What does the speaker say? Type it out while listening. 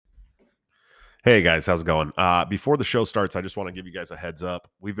Hey guys, how's it going? Before the show starts, I just want to give you guys a heads up.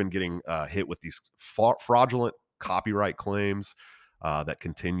 We've been getting hit with these fraudulent copyright claims that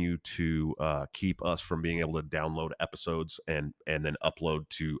continue to keep us from being able to download episodes and then upload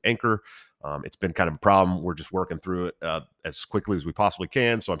to Anchor. It's been kind of a problem. We're just working through it as quickly as we possibly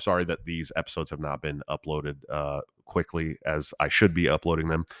can. So I'm sorry that these episodes have not been uploaded quickly as I should be uploading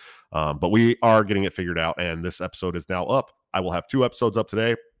them. But we are getting it figured out, and this episode is now up. I will have 2 episodes up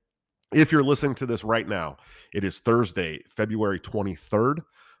today. If you're listening to this right now, it is Thursday, February 23rd.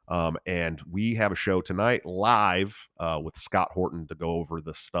 And we have a show tonight live with Scott Horton to go over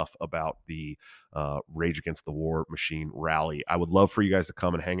the stuff about the Rage Against the War Machine rally. I would love for you guys to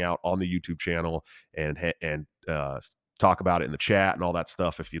come and hang out on the YouTube channel and talk about it in the chat and all that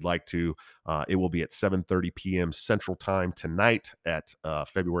stuff if you'd like to. It will be at 7:30 p.m. Central Time tonight at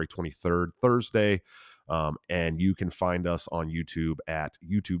February 23rd, Thursday. And you can find us on YouTube at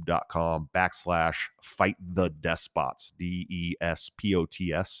youtube.com/Fight the Despots,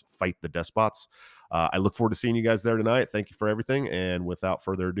 DESPOTS, Fight the Despots. I look forward to seeing you guys there tonight. Thank you for everything. And without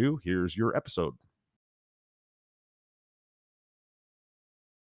further ado, here's your episode.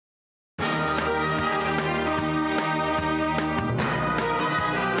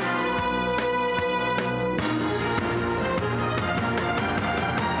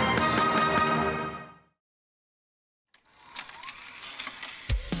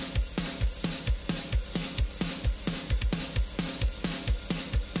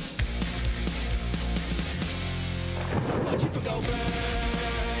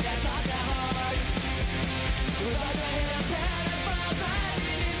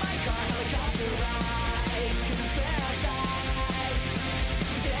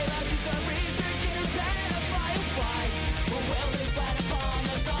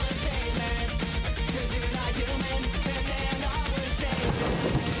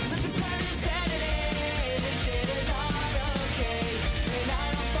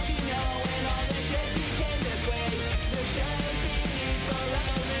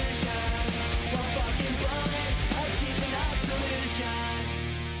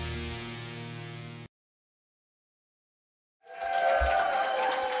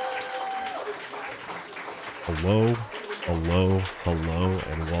 Hello,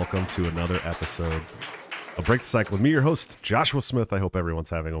 and welcome to another episode of Break the Cycle with me, your host, Joshua Smith. I hope everyone's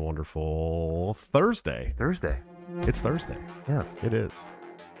having a wonderful Thursday. It's Thursday. Yes. It is.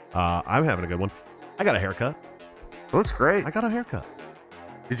 I'm having a good one. I got a haircut. Looks great. I got a haircut.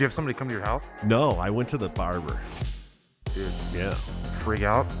 Did you have somebody come to your house? No, I went to the barber. Dude. Yeah. Freak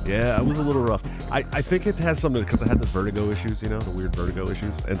out? Yeah, it was a little rough. I think it has something because I had the vertigo issues, the weird vertigo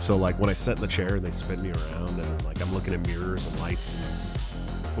issues. And so, like, when I sit in the chair and they spin me around and, like, I'm looking at mirrors and lights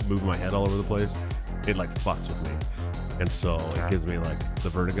and moving my head all over the place, it, like, fucks with me. And so it gives me, like, the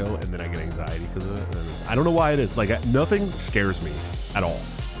vertigo, and then I get anxiety because of it. And I don't know why it is. Like, nothing scares me at all.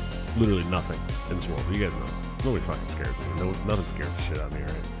 Literally nothing in this world. You guys know. Nobody fucking scares me. Nothing scares the shit out of me,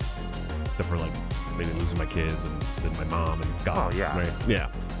 right? Except for, like, maybe losing my kids and then my mom and God. Oh, yeah. Right?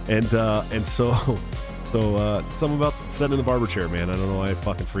 Yeah. And so something about sitting in the barber chair, man. I don't know why I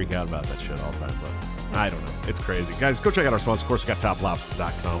fucking freak out about that shit all the time, but I don't know. It's crazy. Guys, go check out our sponsor. Of course, we got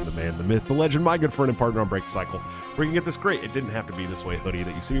toplobster.com, the man, the myth, the legend, my good friend and partner on Break the Cycle, where you can get this great It Didn't Have to Be This Way hoodie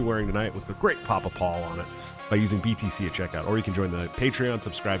that you see me wearing tonight with the great Papa Paul on it by using BTC at checkout. Or you can join the Patreon,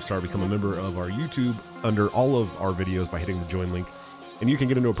 subscribe star, become a member of our YouTube under all of our videos by hitting the join link. And you can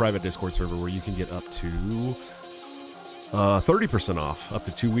get into a private Discord server where you can get up to 30% off up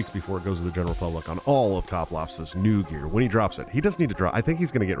to 2 weeks before it goes to the general public on all of Top Lobster's new gear when he drops it. He does need to drop. I think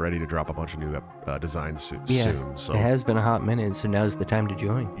he's going to get ready to drop a bunch of new designs soon. So it has been a hot minute, so now's the time to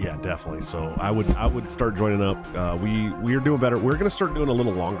join. Yeah, definitely. So I would start joining up. We are doing better. We're going to start doing a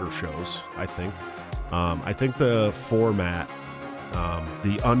little longer shows. I think. I think the format,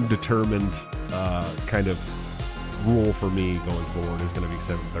 the undetermined kind of rule for me going forward is going to be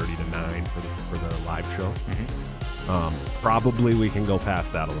 7:30 to 9 for the live show. Probably we can go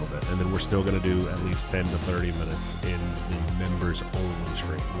past that a little bit, and then we're still going to do at least 10 to 30 minutes in the members only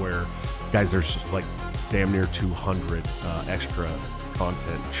stream, where guys, there's like damn near 200 extra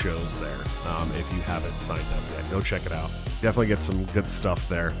content shows there. If you haven't signed up yet, go check it out. Definitely get some good stuff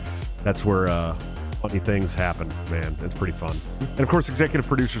there. That's where funny things happen, man. It's pretty fun. And of course, executive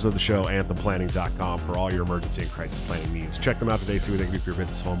producers of the show, anthemplanning.com, for all your emergency and crisis planning needs. Check them out today, see what they can do for your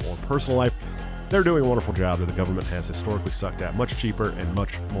business, home, or personal life. They're doing a wonderful job that the government has historically sucked at much cheaper and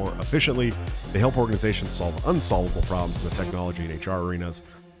much more efficiently. They help organizations solve unsolvable problems in the technology and HR arenas.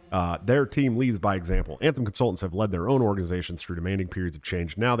 Their team leads by example. Anthem consultants have led their own organizations through demanding periods of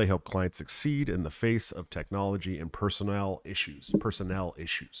change. Now they help clients succeed in the face of technology and personnel issues.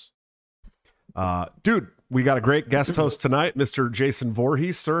 Dude, we got a great guest host tonight, Mr. Jason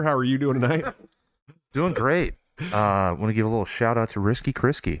Voorhees. Sir, how are you doing tonight? Doing great. Want to give a little shout out to Risky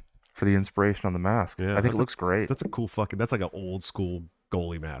Krisky for the inspiration on the mask. Yeah, I think it looks great. That's a cool fucking, that's like an old school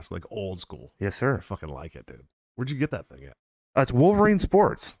goalie mask, like old school. Yes, I sir. fucking like it, dude. Where'd you get that thing at? It's Wolverine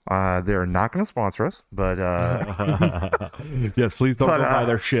Sports. They're not going to sponsor us, but Yes, please don't But, go buy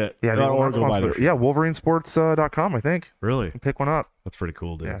their shit. yeah, Or will not go buy sponsor- their shit. yeah, WolverineSports.com, I think. Really? Pick one up. That's pretty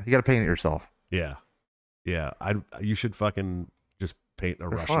cool, dude. Yeah, you got to paint it yourself. Yeah. You should fucking just paint a They're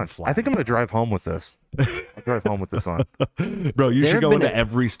Russian fun. flag. I think I'm going to drive home with this. I'll drive home with this on. Bro, you There should have go been into a-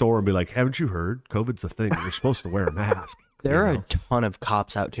 every store and be like, haven't you heard? COVID's a thing. You're supposed to wear a mask. There are You a know? ton of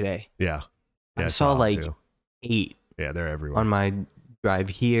cops out today. Yeah. I Yeah, saw it like too. 8 Yeah, they're everywhere. on my drive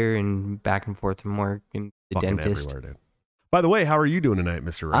here and back and forth from work and the Fucking dentist. everywhere, dude. By the way, how are you doing tonight,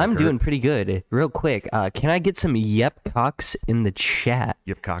 Mr. I'm Riker? doing pretty good. Real quick, can I get some yep cocks in the chat?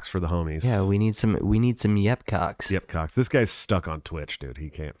 Yep Cox for the homies. Yeah, we need some yep cocks. Yep Cox. This guy's stuck on Twitch, dude. He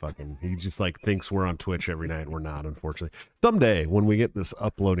can't fucking, he just like thinks we're on Twitch every night. We're not, unfortunately. Someday when we get this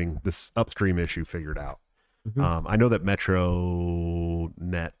upstream issue figured out, Mhm. I know that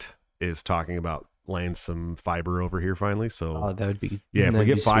MetroNet is talking about laying some fiber over here finally. So Oh, that would be yeah, if we that'd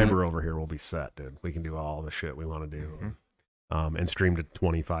get be sweet. fiber over here, we'll be set, dude. We can do all the shit we want to do. And stream to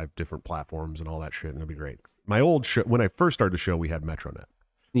 25 different platforms and all that shit, and it'll be great. My old show, when I first started the show, we had MetroNet.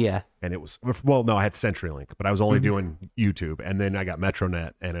 Yeah, And it was, well, no, I had CenturyLink, but I was only Mhm. doing YouTube. And then I got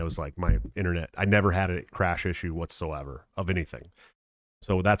MetroNet, and it was like my internet. I never had a crash issue whatsoever of anything.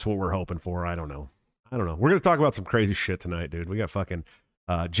 So that's what we're hoping for. I don't know. We're going to talk about some crazy shit tonight, dude. We got fucking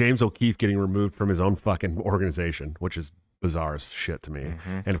James O'Keefe getting removed from his own fucking organization, which is bizarre as shit to me.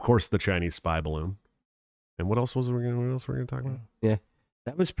 Mhm. And of course, the Chinese spy balloon. And what else were we going to talk about?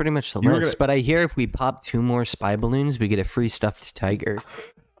 that was pretty much the You were list. But I hear if we pop 2 more spy balloons, we get a free stuffed tiger.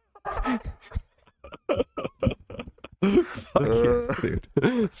 Fuck yeah, dude.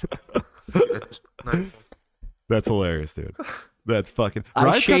 Nice. That's hilarious, dude. That's fucking. I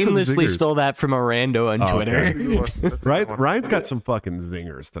Ryan's got some shamelessly zingers. stole that from a rando on Oh, Twitter. okay. Ryan's got some fucking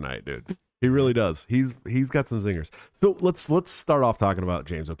zingers tonight, dude. He really does. He's got some zingers. So let's start off talking about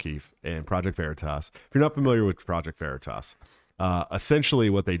James O'Keefe and Project Veritas. If you're not familiar with Project Veritas, essentially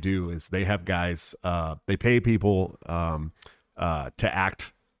what they do is they have guys. They pay people to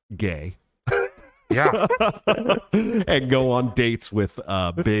act gay. Yeah. And go on dates with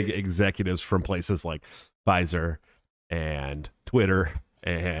big executives from places like Pfizer and Twitter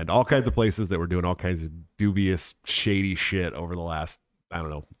and all kinds of places that were doing all kinds of dubious, shady shit over the last, I don't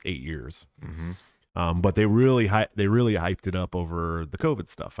know, 8 years. Mm-hmm. But they really hyped it up over the COVID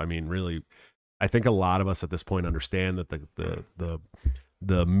stuff. I mean, really, I think a lot of us at this point understand that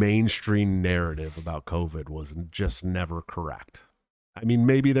the mainstream narrative about COVID was just never correct. I mean,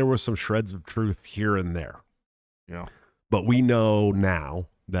 maybe there was some shreds of truth here and there. Yeah. But we know now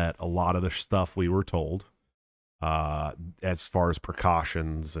that a lot of the stuff we were told, as far as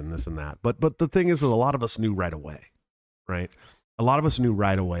precautions and this and that. But the thing is that a lot of us knew right away, right? A lot of us knew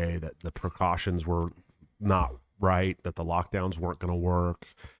right away that the precautions were not right, that the lockdowns weren't going to work,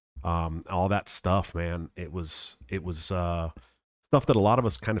 all that stuff, man. It was stuff that a lot of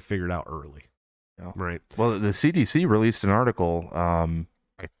us kind of figured out early, Yeah. right? Well, the CDC released an article,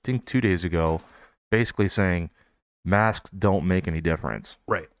 I think 2 days ago, basically saying masks don't make any difference.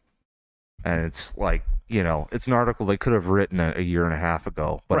 Right. And it's like, it's an article they could have written a year and a half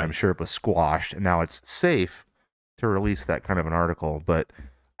ago, but Right. I'm sure it was squashed. And now it's safe to release that kind of an article. But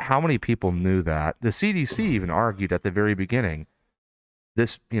how many people knew that? The CDC even argued at the very beginning,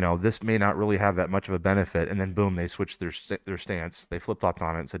 this may not really have that much of a benefit. And then boom, they switched their stance. They flip-flopped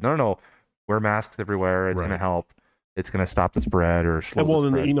on it and said, no, wear masks everywhere. It's Right. going to help. It's going to stop the spread or slow And well, the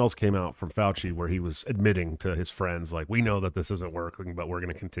then the spread. emails came out from Fauci where he was admitting to his friends, like, we know that this isn't working, but we're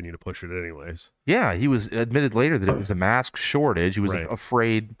going to continue to push it anyways. Yeah, he was admitted later that it was a mask shortage. He was Right.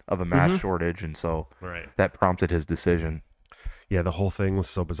 afraid of a mask Mhm. shortage, and so Right. that prompted his decision. Yeah, the whole thing was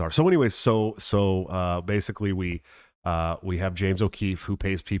so bizarre. So, anyways, so basically, we have James O'Keefe who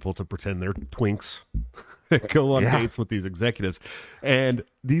pays people to pretend they're twinks and go on Yeah. dates with these executives, and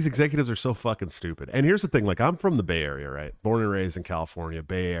these executives are so fucking stupid. And here's the thing: like, I'm from the Bay Area, right? Born and raised in California,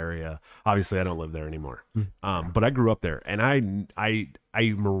 Bay Area. Obviously, I don't live there anymore, but I grew up there, and I'm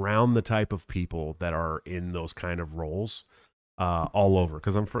around the type of people that are in those kind of roles. All over,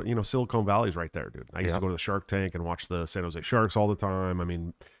 because I'm from, Silicon Valley's right there, dude. I used to Yep. go to the Shark Tank and watch the San Jose Sharks all the time. I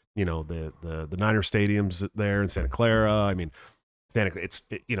mean, the Niner Stadium's there in Santa Clara. I mean, there's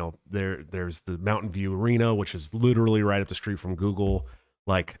the Mountain View Arena, which is literally right up the street from Google.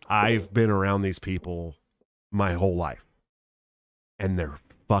 Like, I've been around these people my whole life, and they're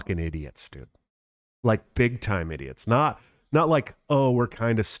fucking idiots, dude. like big time idiots. Not like, oh, we're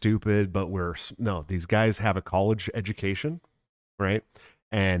kind of stupid, but no, these guys have a college education, right?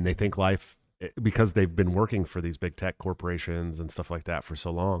 And they think life, because they've been working for these big tech corporations and stuff like that for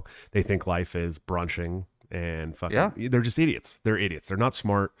so long, they think life is brunching and fucking, they're just idiots. They're idiots. They're not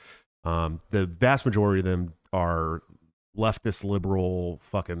smart. The vast majority of them are leftist, liberal,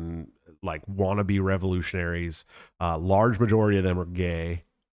 fucking like wannabe revolutionaries. Large majority of them are gay.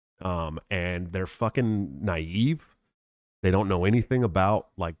 And they're fucking naive. They don't know anything about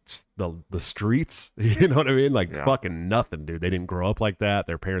like the streets. You know what I mean? Like fucking nothing, dude. They didn't grow up like that.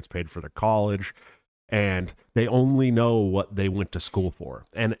 Their parents paid for their college and they only know what they went to school for.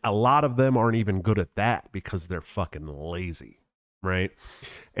 And a lot of them aren't even good at that because they're fucking lazy. Right.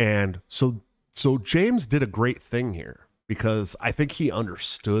 And so James did a great thing here because I think he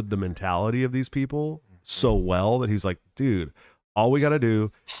understood the mentality of these people so well that he's like, dude, all we got to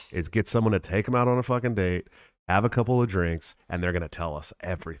do is get someone to take them out on a fucking date, have a couple of drinks, and they're going to tell us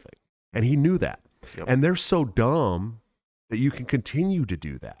everything. And he knew that. Yep. And they're so dumb that you can continue to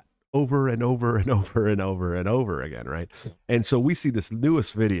do that over and over and over and over and over again, right? And so we see this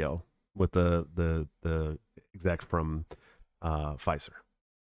newest video with the exec from Pfizer.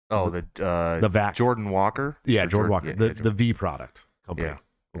 Oh, the vac. Jordan Walker? Yeah, Jordan Walker. The V product company.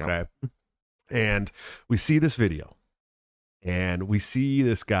 Yeah. Okay. Yep. And we see this video. And we see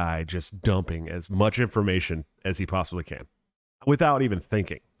this guy just dumping as much information as he possibly can without even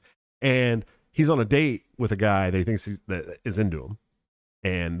thinking. And he's on a date with a guy that he thinks that is into him.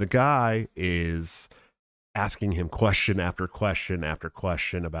 And the guy is asking him question after question after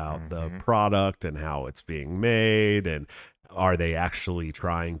question about the product and how it's being made. And are they actually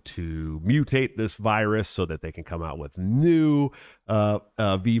trying to mutate this virus so that they can come out with new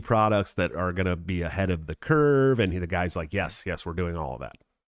V products that are going to be ahead of the curve? And the guy's like, yes, we're doing all of that.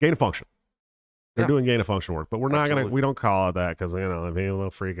 Gain of function. They're doing gain of function work, but we're not going to, we don't call it that because, people will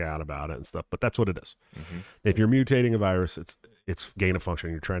freak out about it and stuff, but that's what it is. If you're mutating a virus, it's gain of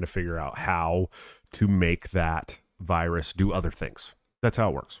function. You're trying to figure out how to make that virus do other things. That's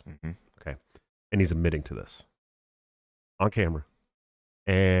how it works. Okay. And he's admitting to this on camera.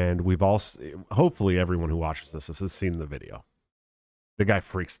 And we've all, hopefully everyone who watches this has seen the video. The guy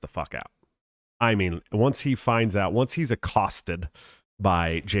freaks the fuck out. I mean, once he's accosted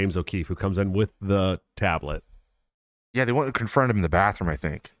by James O'Keefe, who comes in with the tablet. Yeah, they want to confront him in the bathroom, I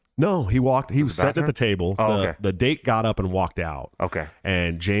think. No, he was sat at the table. Okay. The date got up and walked out. Okay.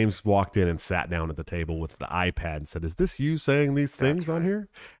 And James walked in and sat down at the table with the iPad and said, is this you saying these things on here?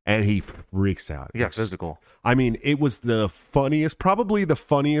 And he freaks out. Yeah, physical. I mean, it was probably the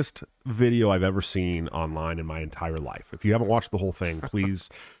funniest video I've ever seen online in my entire life. If you haven't watched the whole thing, please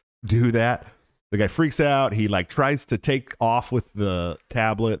do that. The guy freaks out. He tries to take off with the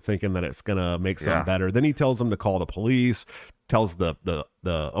tablet thinking that it's going to make something better. Then he tells him to call the police, tells the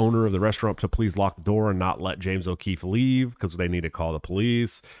owner of the restaurant to please lock the door and not let James O'Keefe leave because they need to call the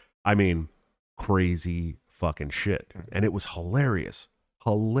police. I mean, crazy fucking shit. And it was hilarious.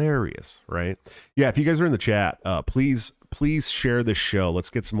 Hilarious, right? Yeah, if you guys are in the chat, please share this show. Let's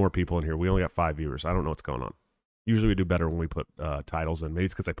get some more people in here. We only got 5 viewers. I don't know what's going on. Usually we do better when we put titles in. Maybe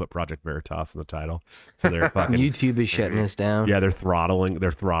it's because I put Project Veritas in the title. So they're fucking YouTube is shutting us down. Yeah, they're throttling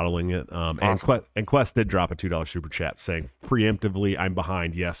it. Awesome. And Quest did drop a $2 super chat saying preemptively, I'm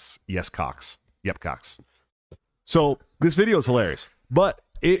behind. Yes, Cox. Yep, Cox. So this video is hilarious, but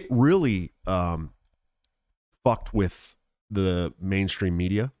it really fucked with the mainstream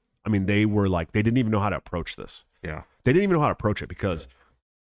media. I mean, they didn't even know how to approach this. Yeah. They didn't even know how to approach it because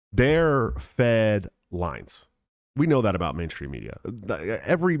they're fed lines. We know that about mainstream media.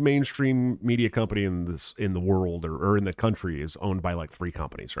 Every mainstream media company in the world or in the country is owned by 3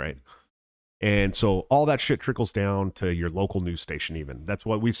 companies, right? And so all that shit trickles down to your local news station even. That's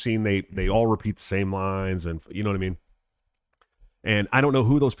what we've seen. They all repeat the same lines, and you know what I mean? And I don't know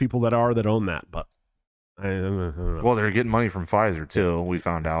who those people that own that, but I don't know. Well, they're getting money from Pfizer too, we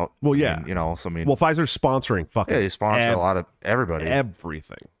found out. Well, yeah. Well, Pfizer's sponsoring fucking they sponsor a lot of everybody.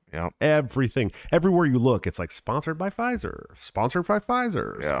 Everything. Yeah. Everything. Everywhere you look, it's sponsored by Pfizer. Sponsored by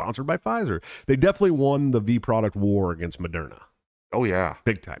Pfizer. Yeah. Sponsored by Pfizer. They definitely won the V product war against Moderna. Oh, yeah.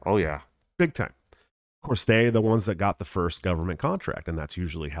 Big time. Oh, yeah. Big time. Of course, they're the ones that got the first government contract, and that's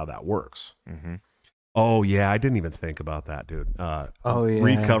usually how that works. Oh, yeah. I didn't even think about that, dude.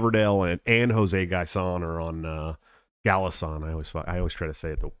 Reed Coverdale and Jose Gaison are on Galison. I always try to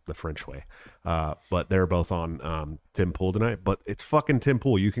say it the French way. But they're both on Tim Pool tonight. But it's fucking Tim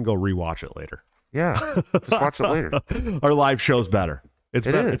Pool. You can go rewatch it later. Yeah. Just watch it later. Our live show's better. It's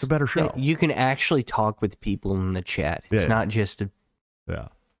better. It's a better show. You can actually talk with people in the chat. It's not just a... Yeah.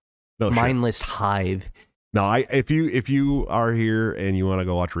 No shit. mindless hive. No, if you are here and you want to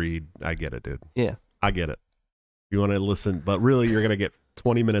go watch Reed, I get it, dude. Yeah. I get it. You want to listen, but really, you're gonna get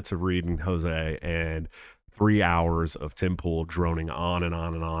 20 minutes of Reed and Jose and 3 hours of Tim Pool droning on and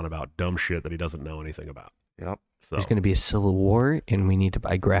on and on about dumb shit that he doesn't know anything about. Yep. So There's going to be a civil war, and we need to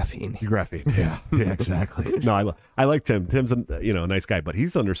buy graphene. graphene. Yeah, exactly. No, I like Tim. Tim's a nice guy, but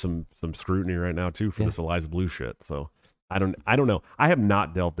he's under some scrutiny right now too for this Eliza Blue shit. So I don't know. I have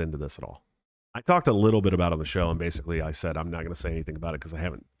not delved into this at all. I talked a little bit about it on the show, and basically I said I'm not going to say anything about it because I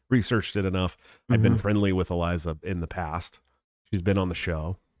haven't researched it enough. I've been friendly with Eliza in the past. She's been on the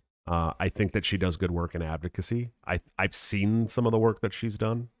show. I think that she does good work in advocacy. I've seen some of the work that she's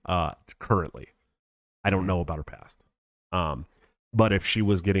done currently. I don't know about her past. But if she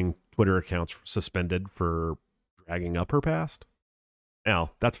was getting Twitter accounts suspended for dragging up her past,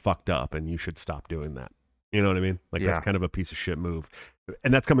 now that's fucked up and you should stop doing that. You know what I mean? Like that's kind of a piece of shit move.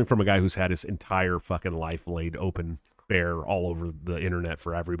 And that's coming from a guy who's had his entire fucking life laid open bare all over the internet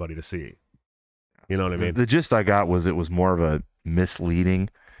for everybody to see. You know what I mean? The gist I got was it was more of a misleading.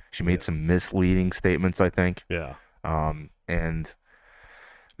 She made some misleading statements, I think. Yeah. And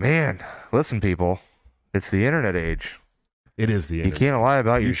man, listen, people, it's the internet age. It is the internet. You can't lie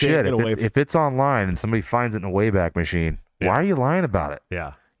about your You can't shit. get away If it's online and somebody finds it in a Wayback Machine, why are you lying about it?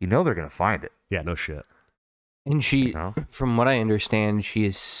 Yeah. You know they're going to find it. Yeah, no shit. And she, You know? from what I understand, she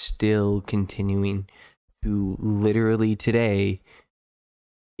is still continuing to literally today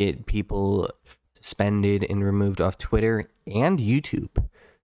get people suspended and removed off Twitter and YouTube.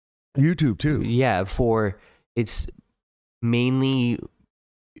 YouTube too. Yeah, for it's mainly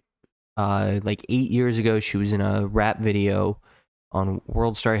like 8 years ago she was in a rap video on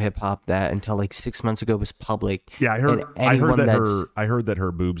World Star Hip Hop that until like 6 months ago was public. Yeah, I heard. And anyone that's- I heard that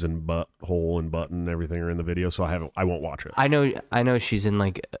her boobs and butthole and button and everything are in the video, so I won't watch it. I know she's in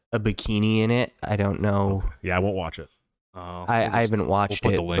like a bikini in it. I don't know. Yeah, I won't watch it. I haven't watched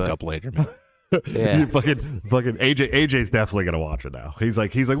We'll it. put the link but- up later, man. Yeah. You fucking AJ's definitely gonna watch it now. He's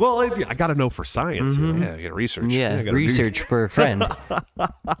like, well, I gotta know for science. You know? Yeah, you got to research. Yeah, I gotta research for a friend.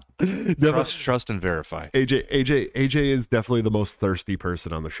 Trust and verify. AJ is definitely the most thirsty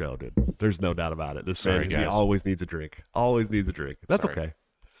person on the show, dude. There's no doubt about it. This Sorry, man, he guys. always needs a drink. Always needs a drink. That's Sorry. okay.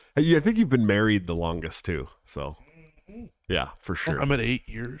 Hey, I think you've been married the longest too. So, yeah, for sure. I'm at 8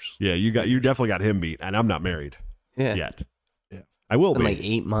 years. Yeah, you definitely got him beat, and I'm not married Yeah. yet. Yeah. I will Been be. like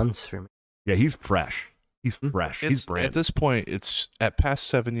 8 months for me. Yeah, he's fresh. He's fresh. He's It's, brand. at this point, it's at past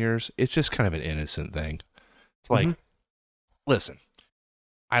 7 years. It's just kind of an innocent thing. It's like, listen,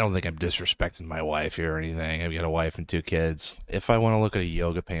 I don't think I'm disrespecting my wife here or anything. I've got a wife and 2 kids. If I want to look at a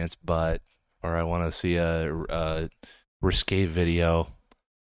yoga pants butt, or I want to see a risque video,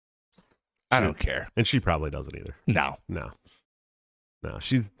 I don't care. And she probably doesn't either. No, No.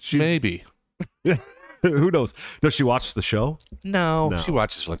 She's maybe. who knows? Does she watch the show? No, No. she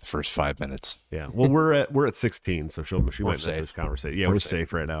watches like the first 5 minutes. Yeah. Well, we're at 16, so she might miss safe. this conversation. Yeah, We're we're safe.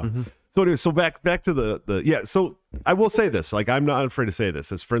 safe right now. Mhm. So anyway, so back to the yeah. So I will say this, like I'm not afraid to say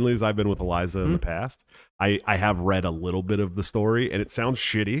this. As friendly as I've been with Eliza in the past, I have read a little bit of the story, and it sounds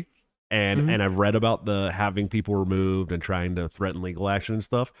shitty. And I've read about the having people removed and trying to threaten legal action and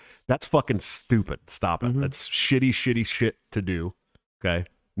stuff. That's fucking stupid. Stop it. That's shitty shit to do. Okay,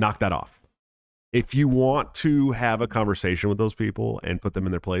 knock that off. If you want to have a conversation with those people and put them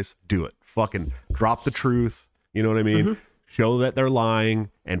in their place, do it. Fucking drop the truth. You know what I mean? Show that they're lying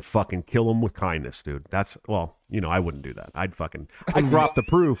and fucking kill them with kindness, dude. That's, well, I wouldn't do that. I'd drop the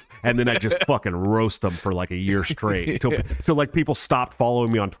proof and then I'd just fucking roast them for like a year straight till like people stopped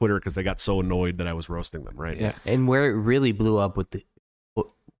following me on Twitter because they got so annoyed that I was roasting them, right? Yeah. And where it really blew up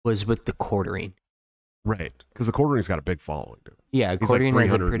was with the quartering. Right. Because the Quartering's got a big following, dude. Yeah, He's like quartering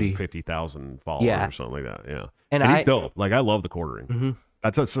has a pretty 350,000 followers Yeah. or something like that. Yeah. and And I he's dope. Like I love the Quartering. Mhm.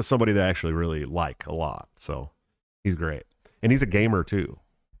 That's somebody that I actually really like a lot. So he's great. And he's a gamer too.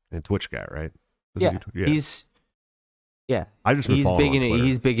 And Twitch guy, right? Doesn't Yeah, he Tw- he's I just been he's following big him on into Twitter.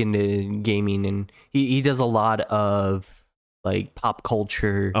 he's big into gaming, and he does a lot of like pop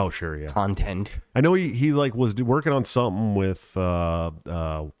culture Oh sure, yeah. content. I know he like was working on something with fuck,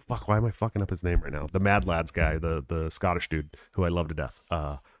 why am I fucking up his name right now? The Mad Lads guy, the Scottish dude who I love to death.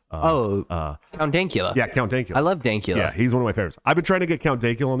 Count Dankula. Yeah, Count Dankula. I love Dankula. Yeah, he's one of my favorites. I've been trying to get Count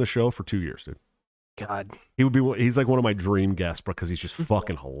Dankula on the show for 2 years, dude. God. He's like one of my dream guests because he's just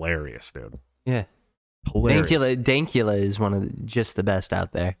fucking hilarious, dude. Yeah. Hilarious. Dankula is one of just the best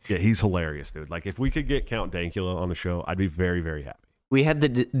out there. Yeah, he's hilarious, dude. Like if we could get Count Dankula on the show, I'd be very, very happy. We had the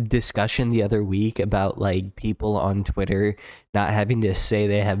discussion the other week about like people on Twitter not having to say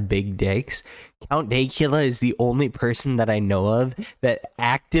they have big dicks. Count Dankula is the only person that I know of that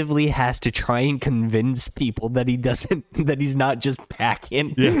actively has to try and convince people that that he's not just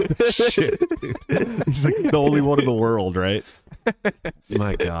packing. Yeah, shit. He's like the only one in the world, right?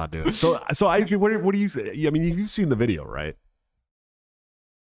 My God, dude. So I what do you say? I mean, you've seen the video, right?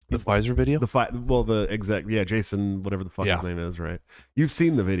 The Pfizer video? The exact, Jason, whatever the fuck his name is, right? You've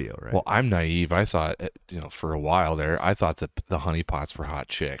seen the video, right? Well, I'm naive. I thought, for a while there, I thought that the honeypots were hot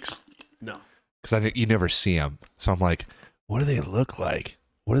chicks. No. Because you never see them. So I'm like, what do they look like?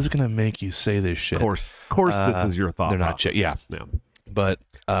 What is going to make you say this shit? Of course, this is your thought. They're not chicks. Yeah. But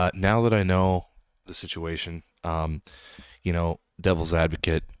now that I know the situation, devil's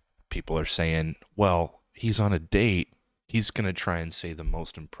advocate, people are saying, well, he's on a date. He's going to try and say the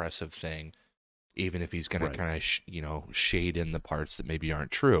most impressive thing, even if he's going to kind of, shade in the parts that maybe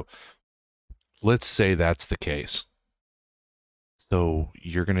aren't true. Let's say that's the case. So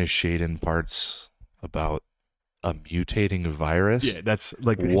you're going to shade in parts about a mutating virus? Yeah, that's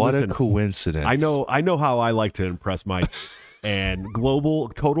like what a coincidence. I know how I like to impress my and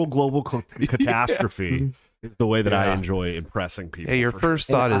total global catastrophe is the way that I enjoy impressing people. Hey, your first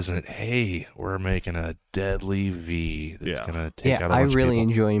thought isn't, hey, we're making a deadly V that's going to take out a bunch I of really people.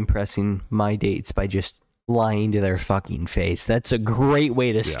 enjoy impressing my dates by just lying to their fucking face. That's a great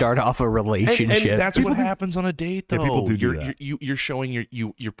way to start off a relationship. And that's what happens on a date, though. People do that. You're showing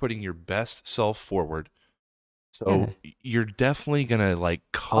you're putting your best self forward. So you're definitely gonna like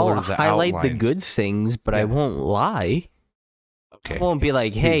color I'll the highlight outlines. the good things, but I won't lie. Okay. I won't be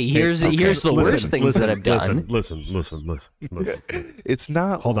like, hey, here's the worst things that I've done. Listen. It's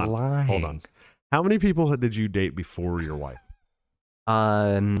not Hold on. lying. Hold on. How many people did you date before your wife?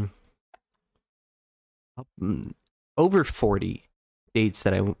 Over 40 dates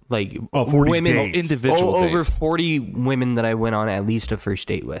that I like. 40 women, dates. Individual over dates. 40 women that I went on at least a first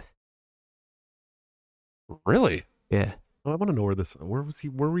date with. Really? Yeah. Well, I want to know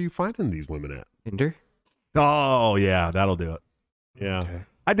where were you finding these women at? Tinder. Oh yeah, that'll do it. Yeah. Okay.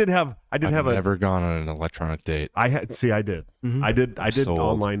 I did have never gone on an electronic date. I did. Mhm. I did Sold.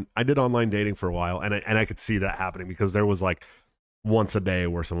 online dating for a while, and I could see that happening because there was like once a day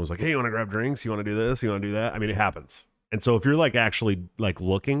where someone was like, hey, you want to grab drinks? You want to do this? You want to do that? I mean, it happens. And so if you're like actually like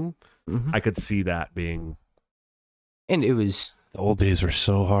looking, Mhm. I could see that being. And it was The old days were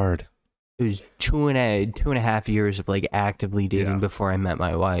so hard. 2.5 years of like actively dating Yeah. before I met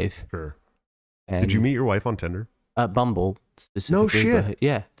my wife. Sure. And Did you meet your wife on Tinder? Bumble specifically? shit. but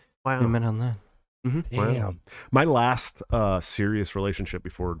yeah, we Wow. met on that. Wow. My last serious relationship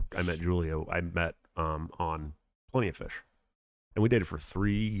before I met Julia, I met on Plenty of Fish, and we dated for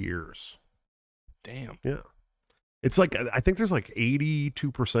 3 years. Damn. Yeah. It's like I think there's like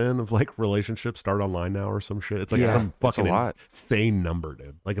 82% of like relationships start online now or some shit. It's like Yeah, some that's a fucking lot. insane number,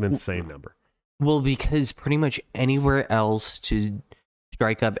 dude. Like an insane number. Well, because pretty much anywhere else to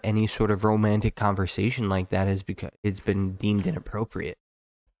strike up any sort of romantic conversation like that is because it's been deemed inappropriate.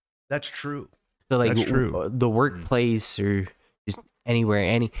 That's true. So like That's true. the workplace or just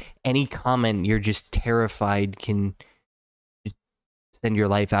anywhere, any comment you're just terrified can just send your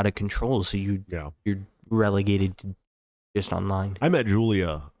life out of control. So you're relegated to just online. I met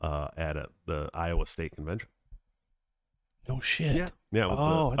Julia at the Iowa State Convention. No shit. Yeah, I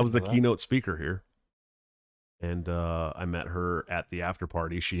was the know that. keynote speaker here. And I met her at the after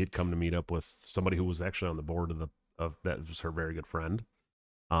party. She had come to meet up with somebody who was actually on the board of that was her very good friend.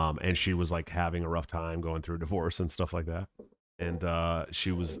 And she was like having a rough time going through a divorce and stuff like that. And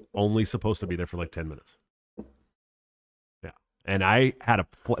she was only supposed to be there for like 10 minutes. Yeah. And I had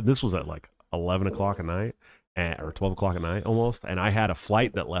this was at like 11 o'clock at night or 12 o'clock at night almost. And I had a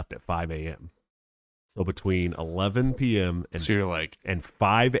flight that left at 5 a.m. So between 11 p.m. and So you're like, and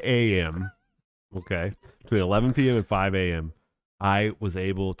 5 a.m. Okay, between 11 p.m. and 5 a.m., I was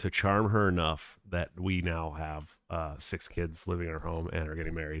able to charm her enough that we now have 6 kids living in our home and are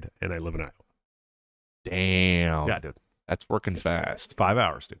getting married, and I live in Iowa. damn. Yeah, dude. That's working fast. 5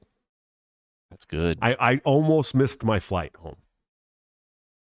 hours, dude. That's good. I almost missed my flight home.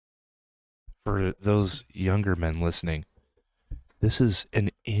 For those younger men listening, this is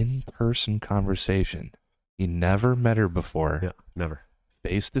an in-person conversation. You never met her before. Yeah, never.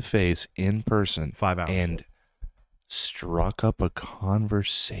 Face to face, in person, 5 hours. and struck up a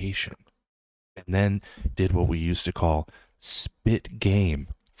conversation, and then did what we used to call spit game.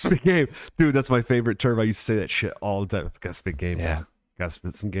 Spit game. Dude, that's my favorite term. I used to say that shit all the time. Gotta spit game. Yeah. Man. Gotta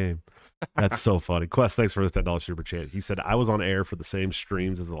spit some game. That's so funny. Quest, thanks for the $10 super chat. He said, I was on air for the same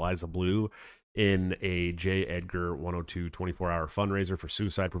streams as Eliza Blue. in a J. Edgar 102 24-hour fundraiser for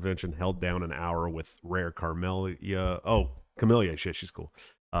suicide prevention. Held down an hour with Rare Camellia. Oh, Camellia, shit, she's cool.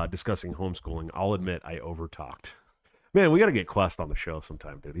 Discussing homeschooling. I'll admit I overtalked. Man, we got to get Quest on the show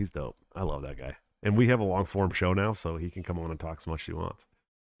sometime, dude. He's dope. I love that guy. And we have a long form show now, so he can come on and talk as much as he wants.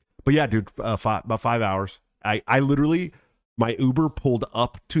 But yeah, dude, about 5 hours. I literally, my Uber pulled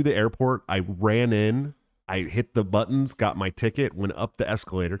up to the airport. I ran in. I hit the buttons, got my ticket, went up the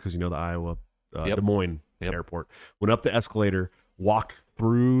escalator, because you know the Iowa, Des Moines airport. Went up the escalator, walked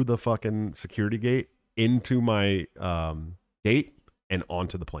through the fucking security gate into my gate and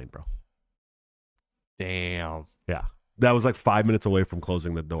onto the plane, bro. Damn. Yeah. That was like 5 minutes away from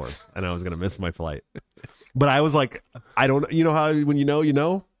closing the doors, and I was going to miss my flight. But I was like, I don't, you know how when you know, you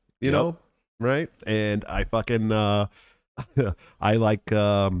know, right? And I fucking, I like,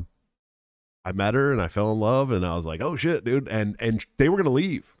 I met her and I fell in love, and I was like, oh shit, dude. And they were going to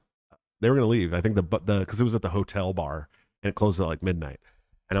leave. I think because it was at the hotel bar and it closed at like midnight.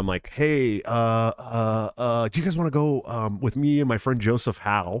 And I'm like, hey, do you guys want to go with me and my friend Joseph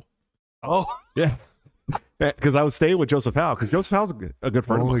Howe? Oh, yeah. Because I was staying with Joseph Howe, because Joseph Howe's a good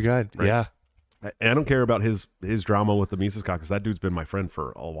friend of mine. my God. Right? Yeah. And I don't care about his drama with the Mises Cox, because that dude's been my friend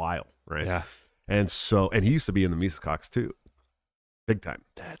for a while, right? Yeah. And he used to be in the Mises Cox too, big time.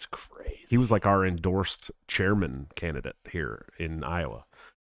 That's crazy. He was like our endorsed chairman candidate here in Iowa.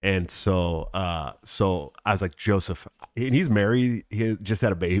 And so I was like, Joseph, and he's married. He just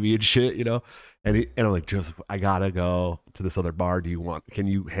had a baby and shit, you know? And I'm like, Joseph, I gotta go to this other bar. Can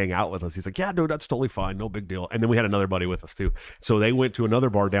you hang out with us? He's like, yeah, dude, that's totally fine. No big deal. And then we had another buddy with us too. So they went to another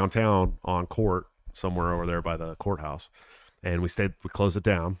bar downtown on Court, somewhere over there by the courthouse. And we closed it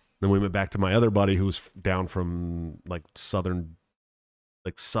down. Then we went back to my other buddy who was down from like southern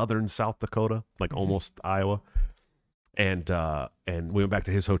South Dakota, like almost Iowa. And we went back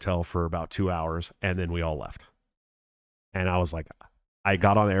to his hotel for about 2 hours, and then we all left. And I was like, I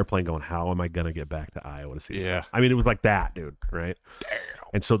got on the airplane going, how am I going to get back to Iowa to see this guy? I mean, it was like that, dude, right? Damn.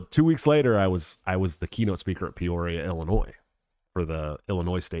 And so 2 weeks later, I was the keynote speaker at Peoria, Illinois, for the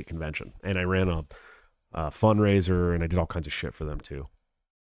Illinois State Convention. And I ran a fundraiser, and I did all kinds of shit for them too.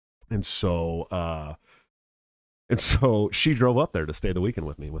 And so she drove up there to stay the weekend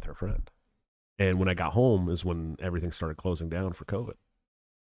with me with her friend. And when I got home is when everything started closing down for COVID.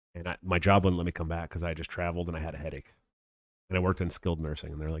 And my job wouldn't let me come back because I just traveled and I had a headache. And I worked in skilled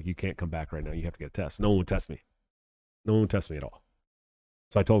nursing. And they're like, you can't come back right now. You have to get a test. No one would test me. No one would test me at all.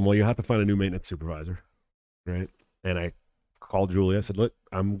 So I told them, well, you have to find a new maintenance supervisor. Right. And I called Julie. I said, look,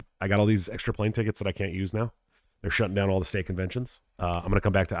 I got all these extra plane tickets that I can't use now. They're shutting down all the state conventions. I'm going to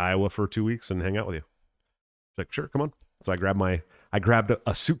come back to Iowa for 2 weeks and hang out with you. She's like, sure, come on. So I grabbed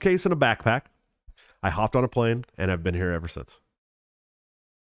a suitcase and a backpack. I hopped on a plane, and I've been here ever since.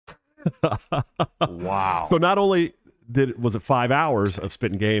 Wow. So not only was it 5 hours of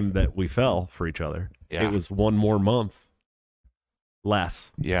spitting game that we fell for each other, it was one more month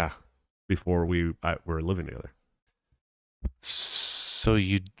less. Yeah. Before we were living together. So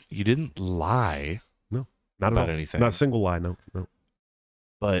you didn't lie. No, not about at all. anything. Not a single lie. No.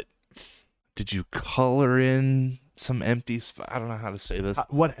 But did you color in some empty? I don't know how to say this.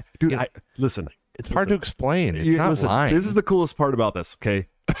 What, dude? Listen. It's hard to explain. It's not lying. This is the coolest part about this, okay?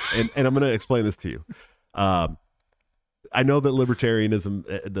 And I'm going to explain this to you. I know that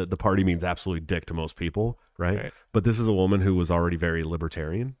libertarianism, the party, means absolutely dick to most people, right? But this is a woman who was already very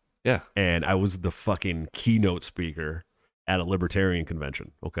libertarian. Yeah. And I was the fucking keynote speaker at a libertarian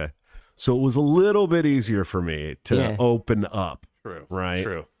convention, okay? So it was a little bit easier for me to open up. True. Right?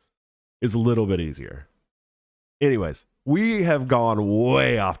 True. It's a little bit easier. Anyways, we have gone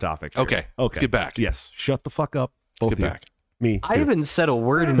way off topic here. Okay. Let's get back. Yes. Shut the fuck up. Let's get back. Me. I haven't said a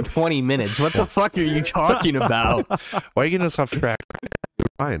word in 20 minutes. What the fuck are you talking about? Why are you getting us off track?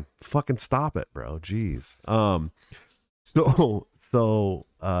 Fine. Fucking stop it, bro. Jeez.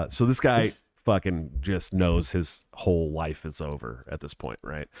 So this guy fucking just knows his whole life is over at this point,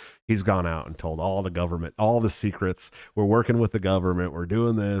 right? He's gone out and told all the government, all the secrets. We're working with the government. We're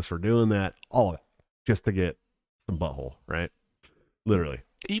doing this. We're doing that. All of it. Just to get some butthole, right? Literally.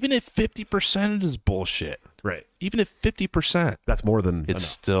 Even if 50% is bullshit. Right. Even if 50%. That's more than It's enough.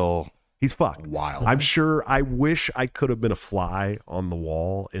 still He's fucked. wild. I'm sure. I wish I could have been a fly on the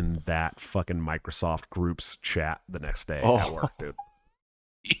wall in that fucking Microsoft Groups chat the next day at work, dude.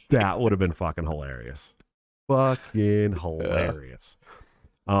 That would have been fucking hilarious. Fucking hilarious.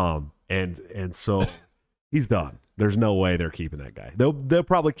 And so he's done. There's no way they're keeping that guy. They'll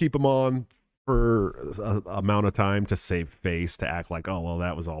probably keep him on for a amount of time to save face, to act like, oh well,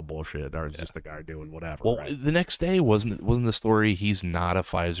 that was all bullshit, or it's just a guy doing whatever. Well, right? the next day wasn't the story he's not a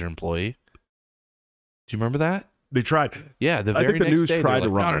Pfizer employee? Do you remember that? They tried. Yeah, the I very think the next news day, tried they're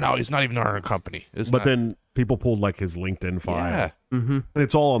to like, run it. No, he's not even in our company. But then people pulled like his LinkedIn file. yeah, Mm-hmm. And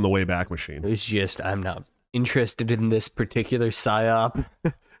it's all on the Wayback Machine. It's just I'm not interested in this particular psyop.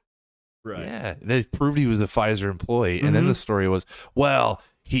 yeah, they proved he was a Pfizer employee, and then the story was, well,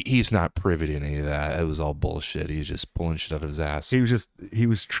 he's not privy to any of that. It was all bullshit. He's just pulling shit out of his ass, He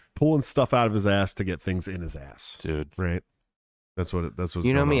was pulling stuff out of his ass to get things in his ass. dude. Right. That's what. That's what's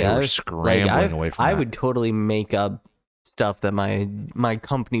You know going me, on. They I were was- scrambling away from I that. would totally make up stuff that my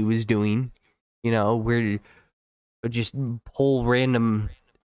company was doing. You know, we're just pull random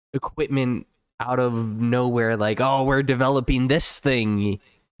equipment out of nowhere, like, oh, we're developing this thing.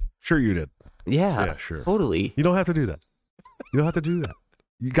 Sure, you did. Yeah, Yeah, sure. totally. You don't have to do that. You don't have to do that.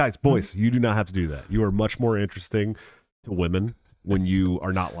 You guys, boys, you do not have to do that. You are much more interesting to women when you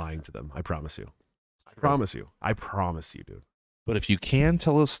are not lying to them. I promise you. I promise you. I promise you, dude. But if you can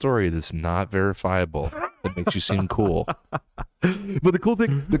tell a story that's not verifiable, it makes you seem cool. But the cool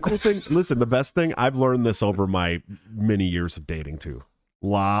thing, listen, the best thing, I've learned this over my many years of dating too.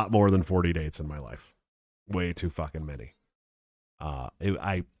 Lot more than 40 dates in my life. Way too fucking many.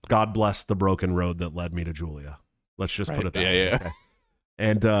 God bless the broken road that led me to Julia. Let's just put Right. it that Yeah, way. yeah. Okay?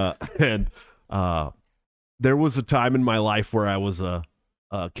 And there was a time in my life where I was a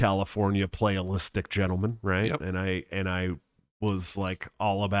California playalistic gentleman, right? Yep. And I was like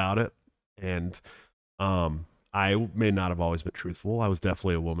all about it. And I may not have always been truthful. I was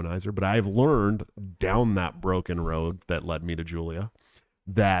definitely a womanizer, but I've learned down that broken road that led me to Julia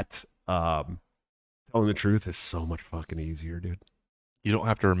that telling the truth is so much fucking easier, dude. You don't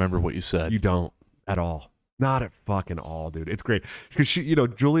have to remember what you said. You don't at all. Not at fucking all, dude. It's great because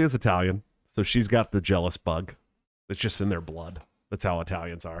Julia's Italian, so she's got the jealous bug that's just in their blood. That's how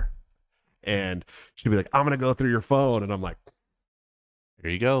Italians are. And she'd be like, "I'm gonna go through your phone," and I'm like, Here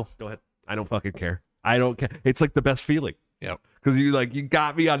you go. "Go ahead. I don't fucking care. I don't care." It's like the best feeling. Yep. Because you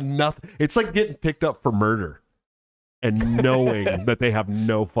got me on nothing. It's like getting picked up for murder and knowing that they have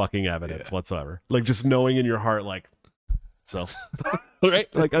no fucking evidence whatsoever. Like just knowing in your heart, like, so, right?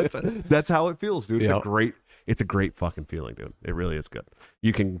 Like that's how it feels, dude. It's a great fucking feeling, dude. It really is good.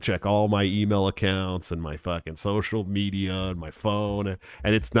 You can check all my email accounts and my fucking social media and my phone,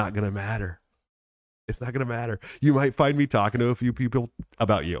 and it's not gonna matter. It's not gonna matter. You might find me talking to a few people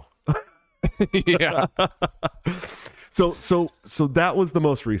about you. Yeah. So that was the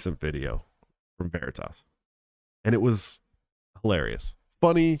most recent video from Veritas. And it was hilarious.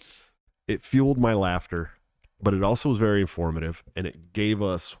 Funny. It fueled my laughter, but it also was very informative, and it gave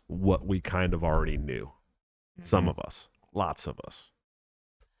us what we kind of already knew. Some of us. Lots of us.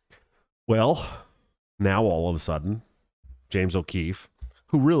 Well, now all of a sudden, James O'Keefe,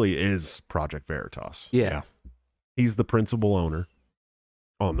 who really is Project Veritas. Yeah. He's the principal owner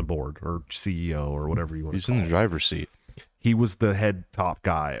on the board, or CEO, or whatever you want He's to in call the it. driver's seat. He was the head top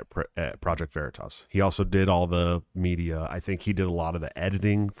guy at Project Veritas. He also did all the media. I think he did a lot of the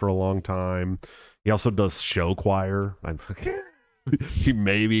editing for a long time. He also does show choir. He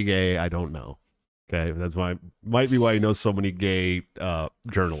may be gay. I don't know. Okay, that's might be why he knows so many gay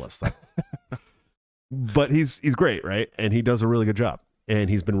journalists. But he's great, right? And he does a really good job. And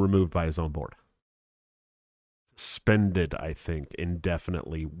he's been removed by his own board. Suspended, I think,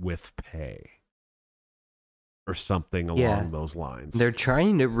 indefinitely with pay. Or something along those lines. They're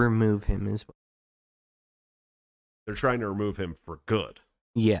trying to remove him as well. They're trying to remove him for good,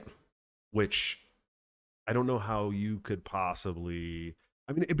 Yeah. which I don't know how you could possibly.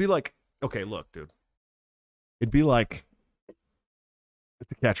 I mean, it'd be like, okay, look, dude. It'd be like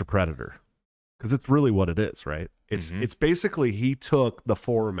To Catch a Predator, because it's really what it is, right? It's basically he took the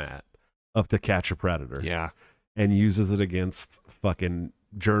format of To Catch a Predator, Yeah. and uses it against fucking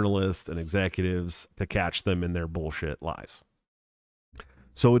journalists and executives to catch them in their bullshit lies.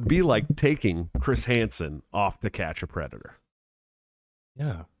 So it'd be like taking Chris Hansen off To Catch a Predator.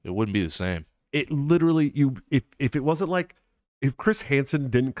 Yeah. It wouldn't be the same. It literally, if it wasn't like, if Chris Hansen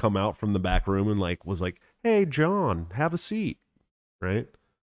didn't come out from the back room and like was like, "Hey John, have a seat," right?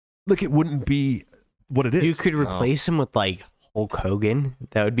 Like it wouldn't be what it is. You could replace him with like Hulk Hogan.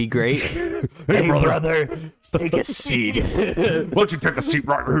 That would be great. Hey brother, take a seat. why don't you take a seat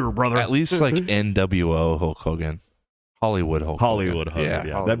right here, brother? At least like NWO Hulk Hogan. Hollywood Hulk Hollywood Hogan. Hogan,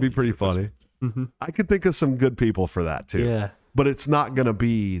 yeah. That'd be pretty funny. Mhm. I could think of some good people for that too. Yeah. But it's not going to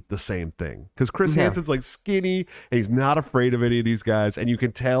be the same thing because Chris No. Hansen's like skinny and he's not afraid of any of these guys. And you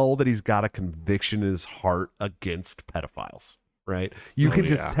can tell that he's got a conviction in his heart against pedophiles, right? You Oh, can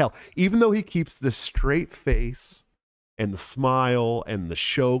just yeah. tell, even though he keeps the straight face and the smile and the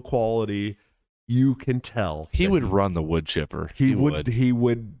show quality, You can tell He that would run the wood chipper. He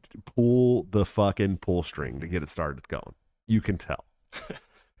would pull the fucking pull string to get it started going. You can tell.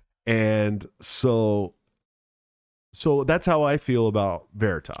 And so that's how I feel about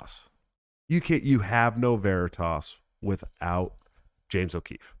Veritas. You have no Veritas without James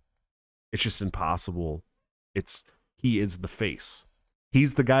O'Keefe. It's just impossible. He is the face.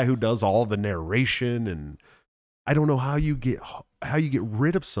 He's the guy who does all the narration, and I don't know how you get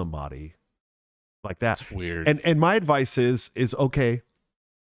rid of somebody like that. That's weird. And my advice is okay,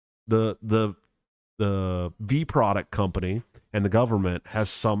 the V product company and the government has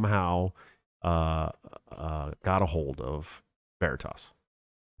somehow got a hold of Veritas.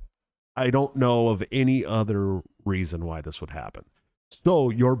 I don't know of any other reason why this would happen. So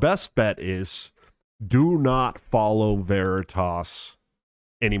your best bet is do not follow Veritas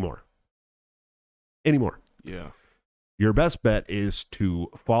anymore. Yeah. Your best bet is to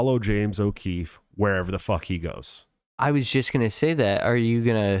follow James O'Keefe wherever the fuck he goes. I was just gonna say that. Are you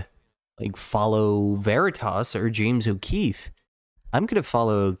gonna like follow Veritas or James O'Keefe? I'm gonna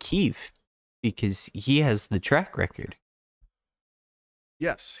follow O'Keefe because he has the track record.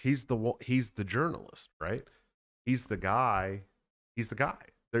 Yes, he's the journalist, right? He's the guy. He's the guy.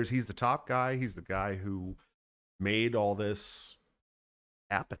 He's the top guy. He's the guy who made all this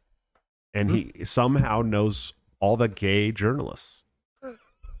happen. And he somehow knows all the gay journalists.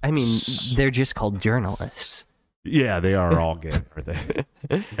 I mean, they're just called journalists. Yeah, they are all gay, aren't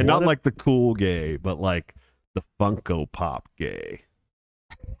they? And not like the cool gay, but like the Funko Pop gay.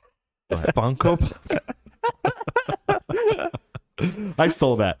 Funko. I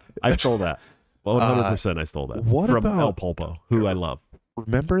stole that. 100% I stole that. What from about El Pulpo, who I love.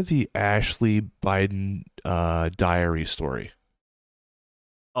 Remember the Ashley Biden diary story?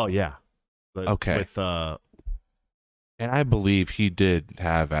 Oh yeah. Okay. With and I believe he did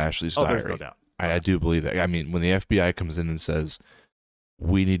have Ashley's diary. there's no doubt. I do believe that. I mean, when the FBI comes in and says,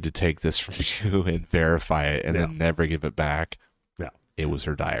 "We need to take this from you and verify it, and then never give it back," it was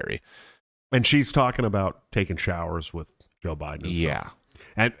her diary. And she's talking about taking showers with Joe Biden. And stuff.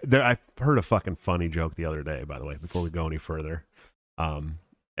 And I heard a fucking funny joke the other day, by the way, before we go any further. And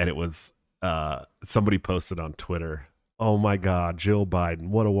it was somebody posted on Twitter, "Oh my God, Jill Biden,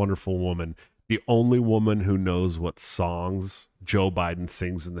 what a wonderful woman. The only woman who knows what songs Joe Biden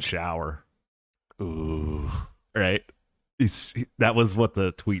sings in the shower." Ooh. Right? That was what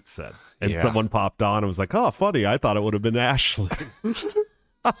the tweet said. And Yeah. someone popped on and was like, "Oh, funny. I thought it would have been Ashley."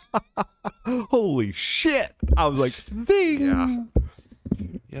 Holy shit. I was like, zing. Yeah.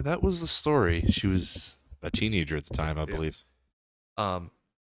 Yeah, that was the story. She was a teenager at the time, I believe.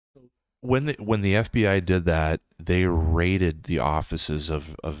 When the FBI did that, they raided the offices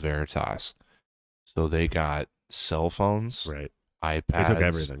of Veritas. So they got cell phones, Right. iPads, They took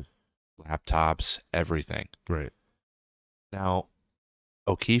everything. laptops, everything. Right. Now,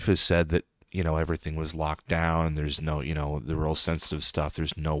 O'Keefe has said that, everything was locked down. There's no, the real sensitive stuff.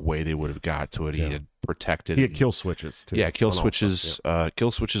 There's no way they would have got to it. Yeah. He had protected. He had kill switches too. Yeah, kill on all switches. stuff,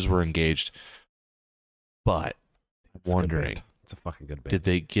 Kill switches were engaged. But It's a good wondering, bit. It's a fucking good bit. did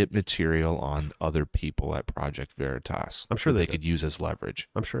they get material on other people at Project Veritas? I'm sure that they they could did. use as leverage.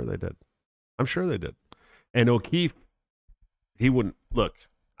 I'm sure they did. And O'Keefe, he wouldn't look.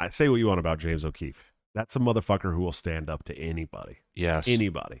 I say what you want about James O'Keefe. That's a motherfucker who will stand up to anybody. Yes.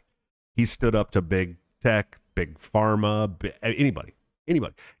 Anybody. He stood up to big tech, big pharma, anybody.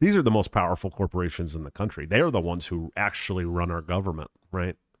 These are the most powerful corporations in the country. They are the ones who actually run our government,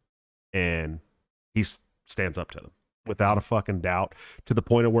 right? And he stands up to them without a fucking doubt, to the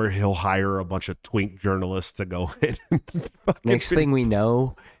point of where he'll hire a bunch of twink journalists to go in. Next thing we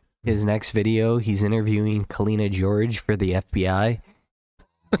know, his next video, he's interviewing Kalina George for the FBI.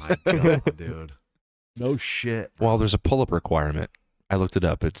 My God, dude. No shit. Well, there's a pull-up requirement. I looked it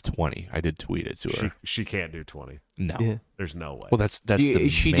up. It's 20. I did tweet it to her. She can't do 20. No. Yeah. There's no way. Well, that's the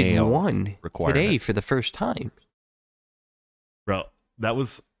She did male one requirement. today for the first time. Bro, that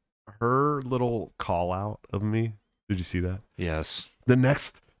was her little call out of me. Did you see that? Yes. The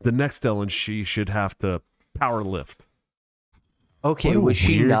next Ellen, she should have to power lift. Okay, What a was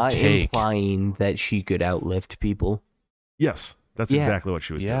she weird not take. implying that she could outlift people? Yes, that's Yeah. exactly what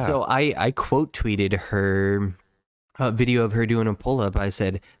she was Yeah. doing. So I quote tweeted her a video of her doing a pull up. I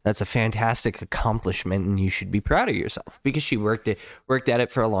said, "That's a fantastic accomplishment, and you should be proud of yourself because she worked at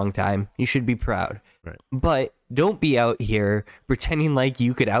it for a long time. You should be proud, Right. But don't be out here pretending like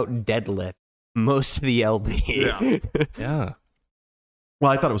you could out deadlift most of the LB." Yeah. Yeah.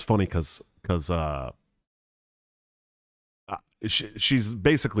 Well, I thought it was funny because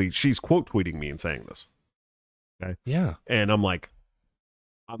she's quote tweeting me and saying this. Yeah. And I'm like,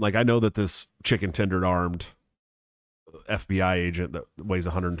 I'm like, I know that this chicken tendered armed FBI agent that weighs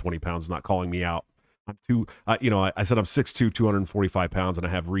 120 pounds is not calling me out. I'm too, I said I'm 6'2", 245 pounds, and I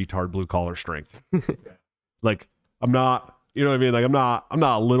have retard blue collar strength. Like, I'm not, you know what I mean? Like, I'm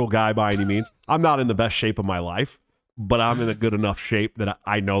not a little guy by any means. I'm not in the best shape of my life, but I'm in a good enough shape that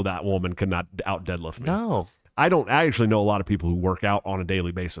I know that woman cannot out deadlift me. No. I actually know a lot of people who work out on a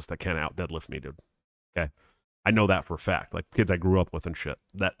daily basis that can out deadlift me, dude. Okay. I know that for a fact. Like kids I grew up with and shit,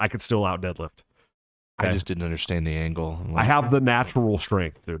 that I could still out deadlift. Okay? I just didn't understand the angle. I have the natural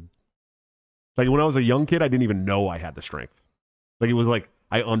strength, dude. Like when I was a young kid, I didn't even know I had the strength. Like it was like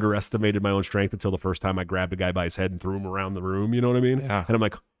I underestimated my own strength until the first time I grabbed a guy by his head and threw him around the room. You know what I mean? Yeah. And I'm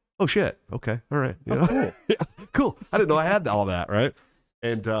like, oh shit. Okay. All right. You know? Cool. Yeah, cool. I didn't know I had all that. Right.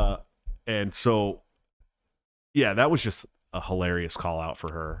 And so, yeah, that was just a hilarious call out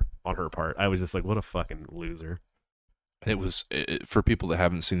for her on her part. I was just like, what a fucking loser. And it was, for people that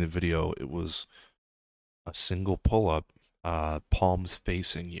haven't seen the video, it was a single pull-up, palms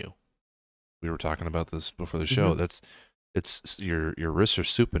facing you. We were talking about this before the show. Mm-hmm. It's your wrists are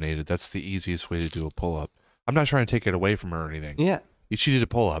supinated. That's the easiest way to do a pull-up. I'm not trying to take it away from her or anything. Yeah. She did a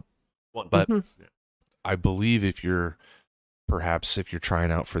pull-up, but Mhm. I believe if you're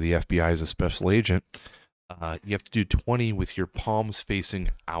trying out for the FBI as a special agent, you have to do 20 with your palms facing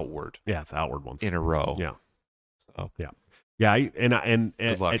outward Yeah, it's outward ones. in a row. Yeah. So Yeah, and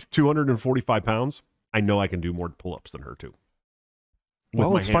Good luck. at 245 pounds, I know I can do more pull-ups than her too. With Well,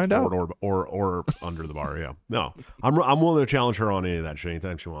 my let's hands find out. forward or under the bar. Yeah, no, I'm willing to challenge her on any of that shit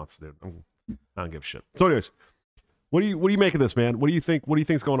anytime she wants to. I don't give a shit. So, anyways, what do you make of this, man? What do you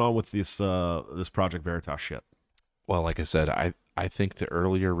think's going on with this this Project Veritas shit? Well, like I said, I think the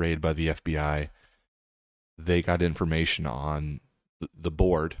earlier raid by the FBI, they got information on the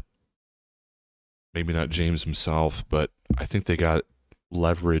board. Maybe not James himself, but I think they got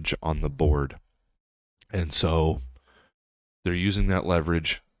leverage on the board. And so they're using that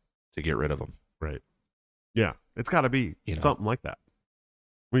leverage to get rid of him. Right. Yeah, it's got to be something like that.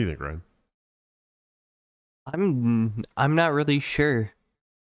 What do you think, Ryan? I'm not really sure.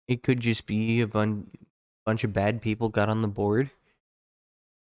 It could just be a bunch of bad people got on the board.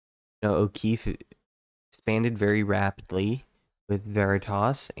 O'Keefe expanded very rapidly with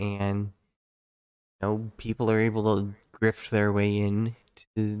Veritas, and people are able to grift their way in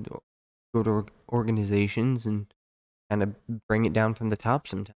to go to organizations and kind of bring it down from the top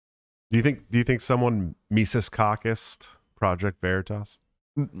sometimes. Do you think someone Mises caucused Project Veritas?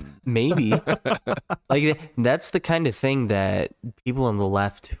 Maybe. Like that's the kind of thing that people on the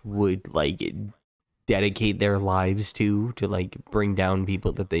left would like dedicate their lives to like bring down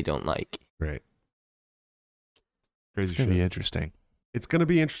people that they don't like. Right. It's Crazy going shit. to be interesting. It's going to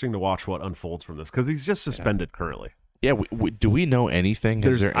be interesting to watch what unfolds from this because he's just suspended currently. Yeah, do we know anything?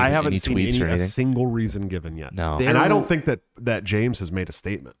 Is there I any haven't seen tweets or a anything? single reason given yet. No. There And I don't will- think that James has made a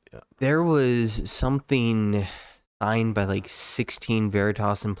statement yet. There was something signed by like 16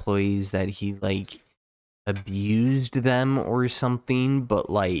 Veritas employees that he like abused them or something, but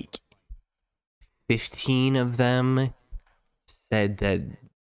like 15 of them said that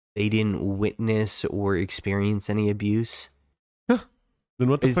they didn't witness or experience any abuse. Then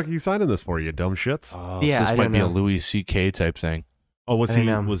what the Is- fuck are you signing this for, you dumb shits? Oh, Yeah, so this I might don't be a know. Louis C.K. type thing. Oh, was I he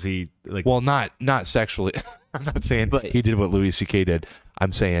don't know. was he like Well, not sexually. I'm not saying But- he did what Louis C.K. did.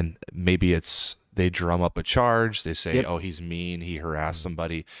 I'm saying maybe it's they drum up a charge. They say, Yep. "Oh, he's mean. He harassed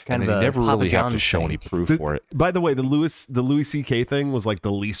somebody," Kind and of then you a never Papa really have to John's show thing. any proof The- for it. By the way, the Louis C.K. thing was like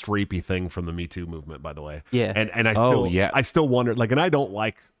the least rapey thing from the Me Too movement, by the way. Yeah. And I Oh, still yeah. I still wonder like, and I don't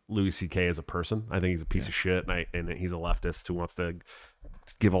like Louis C.K. as a person. I think he's a piece of shit, and he's a leftist who wants to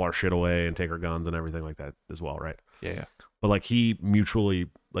give all our shit away and take our guns and everything like that as well, right? Yeah. But like he mutually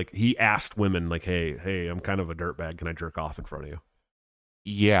like he asked women like, hey, I'm kind of a dirtbag. Can I jerk off in front of you?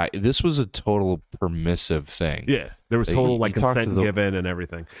 Yeah, this was a total permissive thing. Yeah, there was He- total he like talked to consent the- given and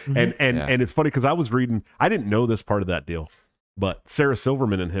everything. Mhm. And Yeah. and it's funny because I was reading. I didn't know this part of that deal, but Sarah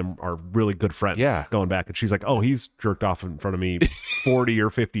Silverman and him are really good friends. Yeah. going back, and she's like, "Oh, he's jerked off in front of me 40 or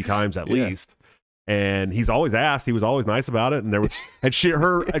 50 times at Yeah. least." And he's always asked. He was always nice about it. And there was, and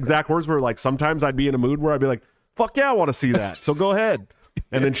her exact words were like, "Sometimes I'd be in a mood where I'd be like, fuck yeah, I want to see that. So go ahead."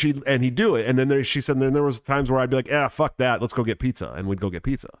 And then he'd do it. And then she said, then there was times where I'd be like, "Yeah, fuck that. Let's go get pizza." And we'd go get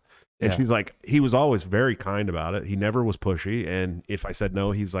pizza. And Yeah. she's like, he was always very kind about it. He never was pushy. And if I said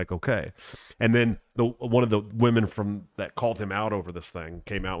no, he's like, okay. And then one of the women from that called him out over this thing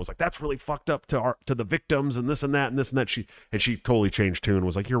came out and was like, "That's really fucked up to the victims and this and that and this and that." She totally changed tune and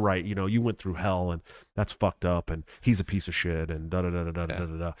was like, "You're right. You went through hell and that's fucked up and he's a piece of shit and da da da da da da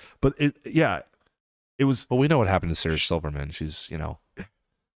da." But it was Well, we know what happened to Sarah Silverman. She's,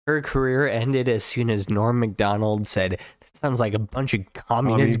 Her career ended as soon as Norm Macdonald said, "That sounds like a bunch of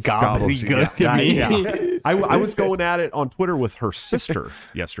communist gobbledygook to me." Yeah. I was going at it on Twitter with her sister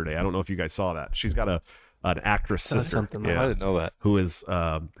yesterday. I don't know if you guys saw that. She's got an actress Saw sister. something I didn't know that. Who is,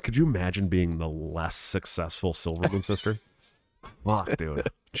 could you imagine being the less successful Silverman sister? Fuck, dude.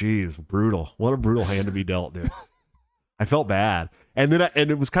 Jeez, brutal. What a brutal hand to be dealt, dude. I felt bad. And then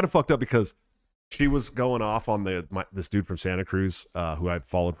and it was kind of fucked up because she was going off on this dude from Santa Cruz, who I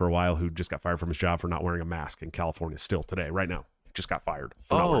followed for a while, who just got fired from his job for not wearing a mask in California still today, right now. Just got fired.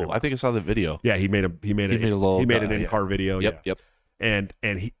 For not wearing a Oh, I mask. think I saw the video. Yeah, he made an in-car video. Yep, yeah. yep.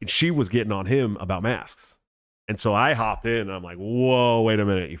 And she was getting on him about masks. And so I hopped in and I'm like, whoa, wait a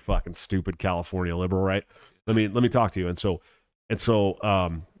minute, you fucking stupid California liberal, right? Let me talk to you. And so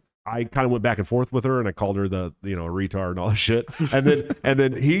I kind of went back and forth with her and I called her a retard and all this shit. And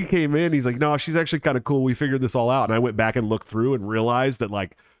then he came in, he's like, no, she's actually kind of cool. We figured this all out. And I went back and looked through and realized that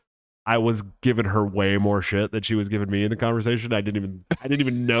like I was giving her way more shit than she was giving me in the conversation. I didn't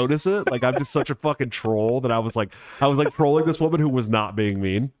even notice it. Like I'm just such a fucking troll that I was like trolling this woman who was not being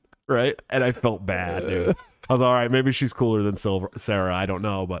mean, right? And I felt bad, dude. I was all right. Maybe she's cooler than Sarah. I don't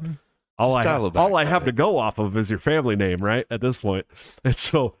know, but all I have to go off of is your family name, right? At this point, and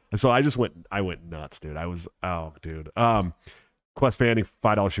so I went nuts, dude. Quest Fanning,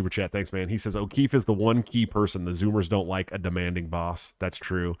 $5 super chat. Thanks, man. He says O'Keefe is the one key person the Zoomers don't like, a demanding boss. That's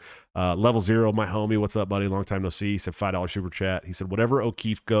true. Level Zero, my homie. What's up, buddy? Long time no see. He said $5 super chat. He said whatever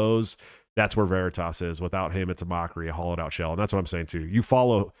O'Keefe goes, that's where Veritas is. Without him, it's a mockery, a hollowed out shell. And that's what I'm saying too. You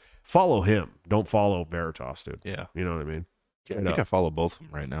follow him. Don't follow Veritas, dude. Yeah. You know what I mean? I think I follow both of them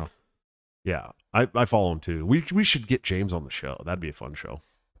right now. Yeah. I follow him too. We should get James on the show. That'd be a fun show.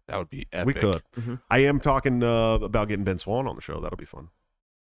 That would be epic. We could. Mhm. I am talking about getting Ben Swan on the show. That'll be fun.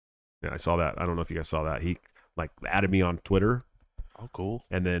 Yeah, I saw that. I don't know if you guys saw that. He like added me on Twitter Oh, cool.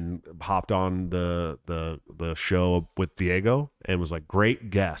 and then hopped on the show with Diego and was like, great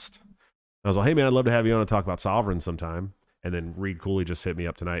guest. I was like, hey man, I'd love to have you on and talk about Sovereign sometime. And then Reed Cooley just hit me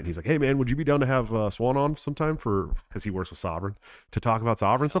up tonight and he's like, hey man, would you be down to have Swan on sometime because he works with Sovereign to talk about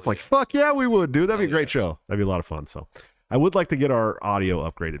Sovereign stuff? Like, fuck yeah, we would, dude. That'd be a great show. That'd be a lot of fun. So I would like to get our audio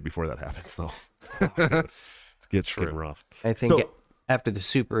upgraded before that happens though. It's getting rough. I think So- after the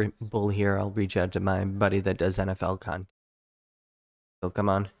Super Bowl here, I'll reach out to my buddy that does NFL con. He'll come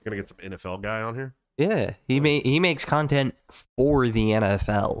on. Gonna get some NFL guy on here. Yeah, he makes content for the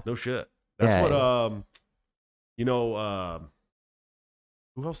NFL. No shit. That's Yeah. what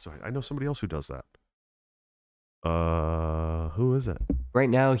who else do I know somebody else who does that. Who is it? Right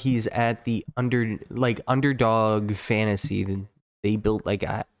now, he's at the Underdog Fantasy. They bought like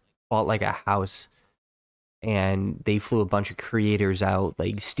a house, and they flew a bunch of creators out,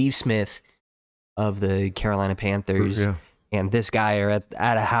 like Steve Smith of the Carolina Panthers, Yeah. and this guy are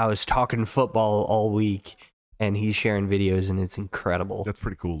at a house talking football all week, and he's sharing videos, and it's incredible. That's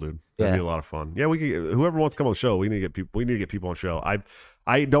pretty cool, dude. That'd be a lot of fun. Yeah, we can whoever wants to come on the show, we need to get people on the show. I'm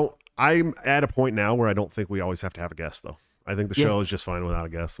at a point now where I don't think we always have to have a guest though. I think the show is just fine without a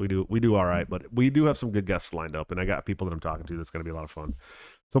guest. We do all right, but we do have some good guests lined up, and I got people that I'm talking to that's going to be a lot of fun.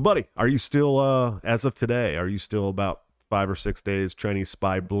 So, buddy, are you still, as of today, are you still about 5 or 6 days Chinese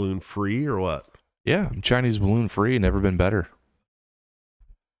spy balloon free or what? Yeah, I'm Chinese balloon free. Never been better.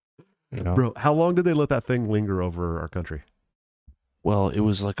 You know? Bro, how long did they let that thing linger over our country? Well, it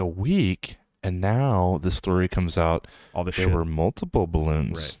was like a week, and now the story comes out. All this There shit. were multiple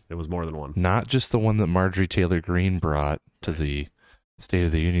balloons. Right. It was more than one. Not just the one that Marjorie Taylor Greene brought to the State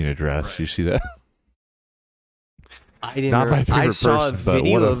of the Union address. Right. You see that? I didn't. Not my I favorite saw person, a but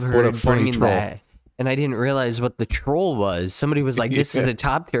video what a- of what her a funny bringing troll. that, and I didn't realize what the troll was. Somebody was like, "This is a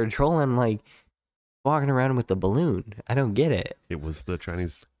top tier troll." I'm like, walking around with the balloon. I don't get it. It was the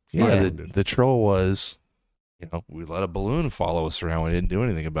Chinese spy Yeah. balloon, dude. The troll was, we let a balloon follow us around. We didn't do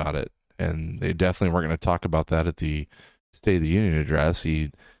anything about it. And they definitely weren't going to talk about that at the State of the Union address.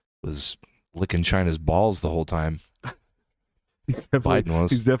 He was licking China's balls the whole time. He's Biden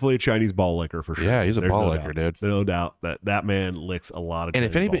was. definitely a Chinese ball licker for sure. Yeah, he's a There's ball no licker, doubt. dude. No doubt that man licks a lot of. And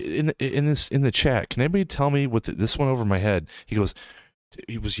if Chinese anybody balls. in the chat, can anybody tell me what this one over my head? He was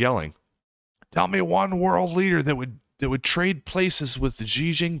yelling, "Tell me one world leader that would trade places with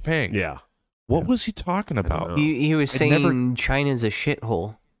Xi Jinping." Yeah, What was he talking don't about? know. He was I'd saying never- China's a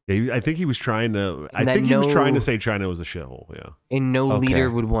shithole, I think he was trying to. I And that think he was trying to no- say China was a shithole. Yeah, and no Okay. leader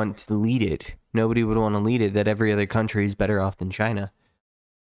would want to lead it. Nobody would want to lead it. That every other country is better off than China.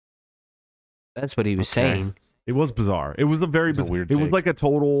 That's what he was Okay. saying. it was bizarre. It was a very It was a weird It was take. like a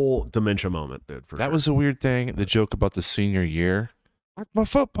total dementia moment, dude. For That sure. was a weird thing. The joke about the senior year. Like my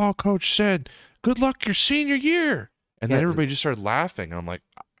football coach said, "Good luck your senior year," and then Yeah. everybody just started laughing. I'm like,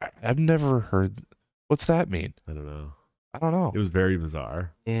 I've never heard. What's that mean? I don't know. I don't know. It was very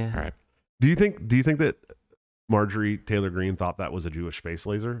bizarre. Yeah. All right. Do you think that Marjorie Taylor Greene thought that was a Jewish space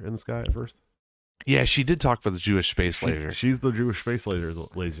laser in the sky at first? Yeah, she did talk about the Jewish space laser. She's the Jewish space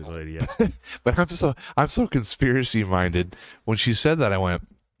lasers lady. Yeah. But I'm so conspiracy minded. When she said that, I went,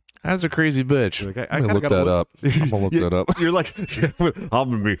 "That's a crazy bitch." Like, I'm gonna look that up. I'm gonna look that up. You're like, I'm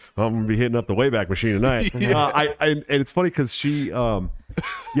gonna be hitting up the Wayback Machine tonight. And it's funny because she,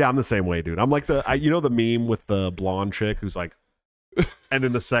 yeah, I'm the same way, dude. I'm like you know the meme with the blonde chick who's like, and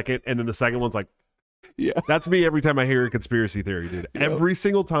then the second one's like, Yeah. that's me every time I hear a conspiracy theory, dude. Yep. Every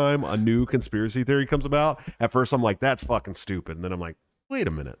single time a new conspiracy theory comes about, at first I'm like, that's fucking stupid, and then I'm like, wait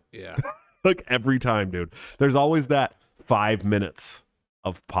a minute. Yeah. Like every time, dude. There's always that 5 minutes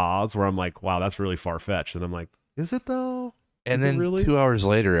of pause where I'm like, wow, that's really far fetched, and I'm like, is it though? And Is it then really? 2 hours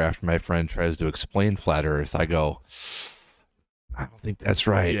later, after my friend tries to explain flat Earth, I go, "I don't think that's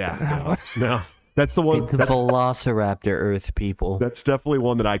right." Yeah, no. That's the one. The Velociraptor Earth people. That's definitely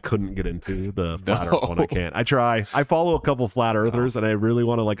one that I couldn't get into. The flat No. Earth one, I can't. I try. I follow a couple flat Earthers, and I really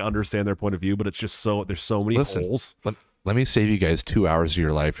want to like understand their point of view, but it's just there's so many Listen. holes. Let me save you guys 2 hours of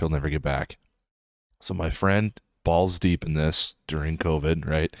your life you'll never get back. So my friend, balls deep in this during COVID,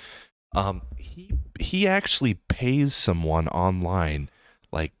 right? He actually pays someone online,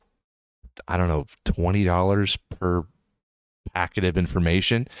 like, I don't know, $20 per packet of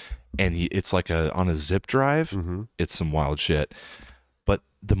information, and it's like on a zip drive. Mm-hmm. It's some wild shit. But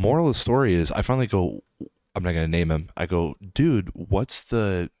the moral of the story is, I finally go, I'm not gonna name him. I go, dude, why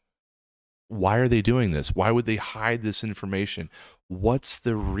are they doing this? Why would they hide this information? What's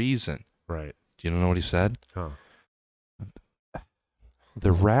the reason? Right. Do you know what he said? Huh.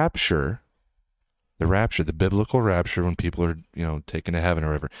 The rapture, the biblical rapture, when people are, taken to heaven or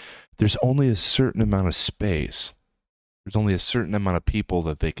whatever, there's only a certain amount of space. There's only a certain amount of people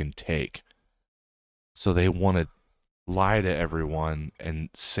that they can take. So they want to lie to everyone and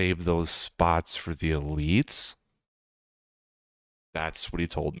save those spots for the elites. That's what he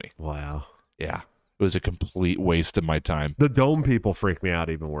told me. Wow. Yeah. It was a complete waste of my time. The dome people freak me out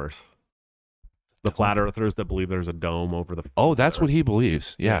even worse. The flat earthers that believe there's a dome over the. Oh, that's what he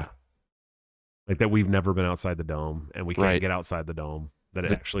believes. Yeah. Like that we've never been outside the dome and we can't Right. get outside the dome. That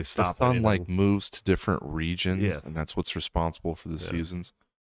it actually The stops. sun like anything. moves to different regions, Yes. and that's what's responsible for the Yeah. seasons.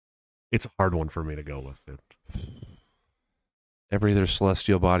 It's a hard one for me to go with, dude. Every other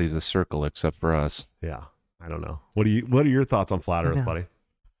celestial body is a circle except for us. Yeah. I don't know. What are your thoughts on flat I Earth, know. buddy?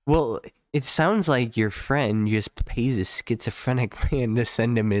 Well, it sounds like your friend just pays a schizophrenic man to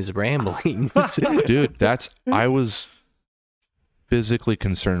send him his ramblings. Dude, I was physically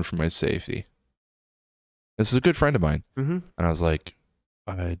concerned for my safety. This is a good friend of mine. Mm-hmm. And I was like,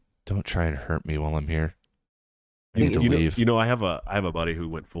 don't try and hurt me while I'm here. I need to You know- leave. I have a buddy who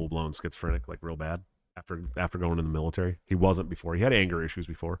went full blown schizophrenic, like real bad after going in the military. He wasn't before. He had anger issues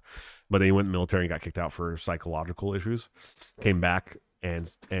before, but then he went in the military and got kicked out for psychological issues. Came back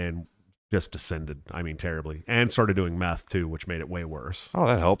and just descended. I mean, terribly, and started doing meth too, which made it way worse. Oh,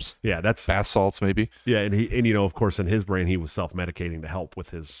 that helps. Yeah, that's Bath salts, maybe. yeah, and of course, in his brain, he was self-medicating to help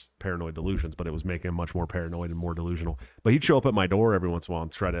with his paranoid delusions, but it was making him much more paranoid and more delusional. But he'd show up at my door every once in a while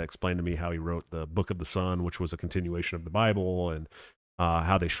and try to explain to me how he wrote the Book of the Sun, which was a continuation of the Bible, and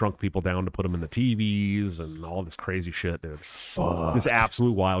how they shrunk people down to put them in the TVs and all this crazy shit, dude. Fuck. This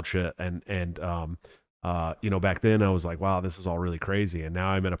absolute wild shit. And back then I was like, wow, this is all really crazy. And now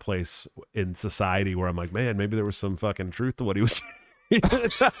I'm at a place in society where I'm like, man, maybe there was some fucking truth to what he was saying.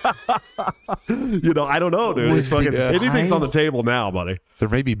 I don't know, dude. Was It's fucking, the anything's guy- on the table now, buddy. There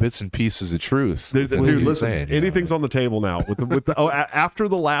may be bits and pieces of truth. Dude, within what you're listen, saying, yeah. anything's on the table now. After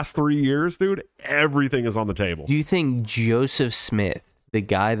the last 3 years, dude, everything is on the table. Do you think Joseph Smith, the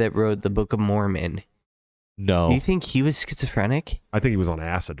guy that wrote the Book of Mormon, do No. you think he was schizophrenic? I think he was on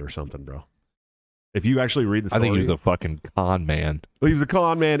acid or something, bro. If you actually read the I story, think he was a fucking con man. well, he was a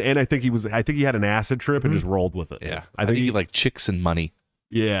con man, and I think he had an acid trip and just rolled with it. Yeah. I think he like chicks and money.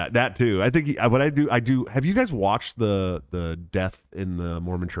 yeah, that too. I think what I do. Have you guys watched the death in the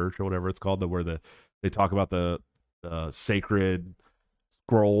Mormon Church or whatever it's called, where they talk about the sacred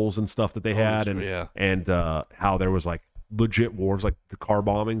scrolls and stuff that they had, and yeah. and how there was like legit wars, like the car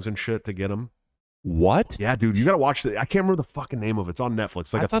bombings and shit to get them. What? Yeah, dude, you gotta watch I can't remember the fucking name of it. It's on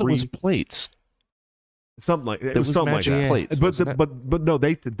Netflix. Like I thought it was plates. something like it It was was something like magic that. plates. But wasn't it? but no,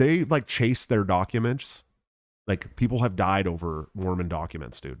 they like chase their documents. Like people have died over Mormon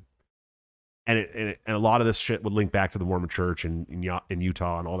documents, dude. And a lot of this shit would link back to the Mormon Church in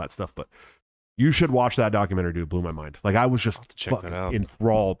Utah and all that stuff. But You should watch that documentary, dude. It blew my mind. Like I was just check that fucking out.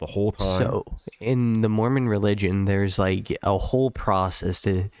 enthralled the whole time. So in the Mormon religion, there's like a whole process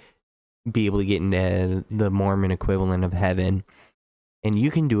to be able to get into the Mormon equivalent of heaven, and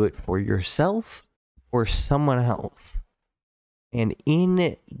you can do it for yourself or someone else. And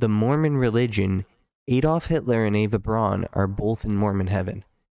in the Mormon religion, Adolf Hitler and Eva Braun are both in Mormon heaven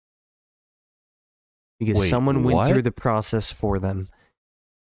because Wait, someone went what? through the process for them.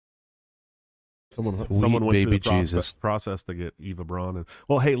 Someone Sweet went through baby the Jesus. process to get Eva Braun. And,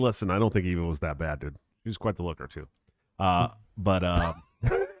 well, hey, listen, I don't think Eva was that bad, dude. She was quite the looker too. But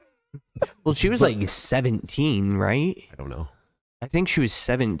Well, she was like 17, right? I don't know. I think she was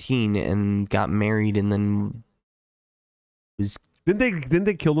 17 and got married and then was Didn't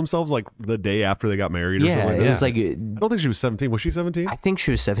they kill themselves like the day after they got married? Or yeah, something like it that? was like I don't think she was 17. Was she 17? I think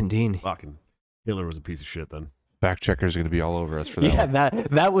she was 17. Fucking Hitler was a piece of shit then. Fact checkers are going to be all over us for that. Yeah, one.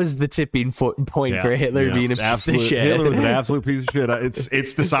 that was the tipping point for Hitler yeah. being a piece Absolute- of shit. Hitler was an absolute piece of shit.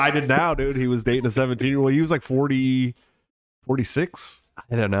 It's decided now, dude. He was dating a 17-year-old. He was like 40, 46.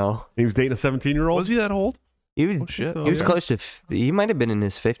 I don't know. He was dating a 17-year-old. Was he that old? He was, Oh shit! he was Okay. close to. He might have been in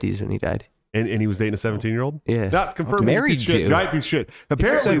his 50s when he died. And he was dating a 17-year-old? Yeah. That's confirmed. Okay. He's a Married piece of shit. to. Giant piece of shit.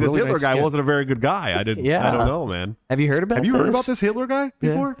 Apparently, had this really Hitler nice guy skin. wasn't a very good guy. I don't know, man. Have you heard about Have you heard this? about this Hitler guy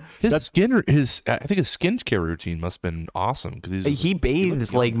before? His skin, I think his skincare routine must have been awesome because He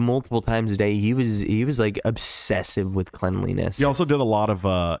bathed like multiple times a day. He was like obsessive with cleanliness. He also did a lot of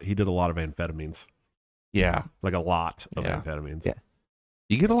amphetamines. yeah, Like a lot of Yeah. amphetamines. Yeah.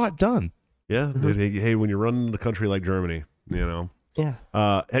 you get a lot done. Yeah, dude, hey, when you're running a country like Germany, you know, Yeah.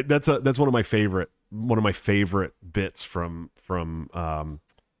 that's one of my favorite bits from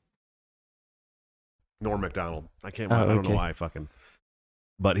Norm Macdonald. I can't. I don't know okay. why I fucking.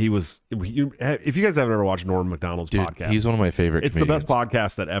 But he was. If you guys haven't ever watched Norm Macdonald's Dude, podcast, he's one of my favorite. it's the best comedians.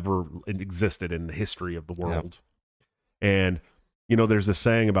 podcast that ever existed in the history of the world. And you know, there's this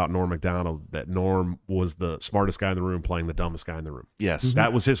saying about Norm Macdonald that Norm was the smartest guy in the room playing the dumbest guy in the room. Yes,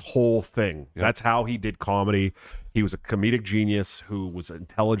 That was his whole thing. Yep. That's how he did comedy. He was a comedic genius who was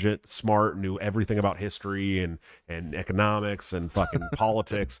intelligent, smart, knew everything about history and economics and fucking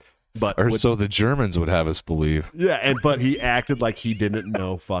politics. But or with- so the Germans would have us believe. yeah, but he acted like he didn't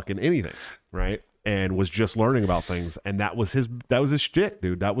know fucking anything, right? And was just learning about things, and that was his shtick,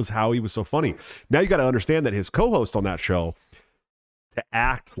 dude. That was how he was so funny. Now you got to understand that his co-host on that show, to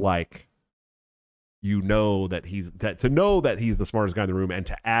act like you know that to know that he's the smartest guy in the room, and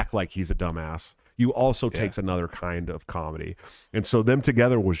to act like he's a dumbass, you also takes another kind of comedy, and so them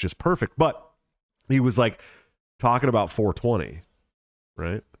together was just perfect. But he was like talking about 420,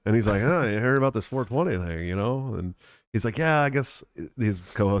 right? And he's like, "Oh, you heard about this 420 thing, you know?" And he's like, "Yeah, I guess." His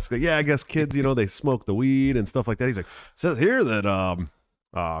co-host goes, "Yeah, I guess kids, you know, they smoke the weed and stuff like that." He's like, "Says here that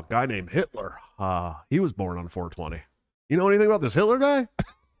a guy named Hitler, he was born on 420. You know anything about this Hitler guy?"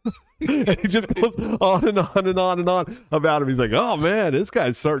 And he just goes on and on and on and on about him. He's like, "Oh man, this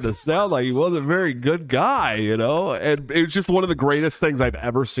guy's starting to sound like he wasn't a very good guy, you know?" And it was just one of the greatest things I've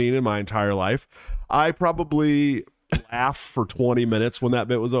ever seen in my entire life. I probably laughed for 20 minutes when that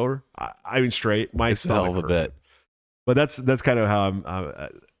bit was over. I mean, straight. My It's a hell of a stomach hurt. bit. But that's kind of how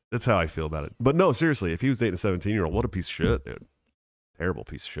that's how I feel about it. But no, seriously, if he was dating a 17-year-old, what a piece of shit, dude. Terrible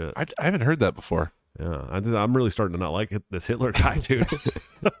piece of shit. I haven't heard that before. Yeah, I'm really starting to not like this Hitler guy, dude.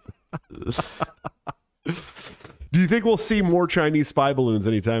 Do you think we'll see more Chinese spy balloons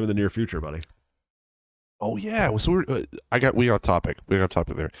anytime in the near future, buddy? Oh yeah, so we got a topic. We got a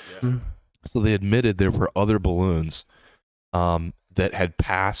topic there. Yeah. So they admitted there were other balloons that had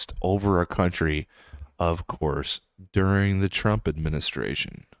passed over a country, of course, during the Trump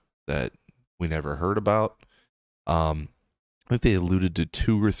administration that we never heard about. I think they alluded to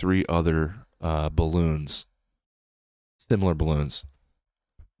 2 or 3 other balloons, similar balloons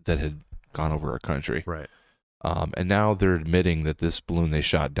that had gone over our country. Right. And now they're admitting that this balloon they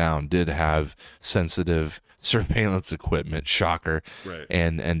shot down did have sensitive surveillance equipment, shocker, Right.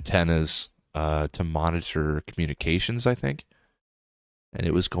 and antennas to monitor communications, I think. And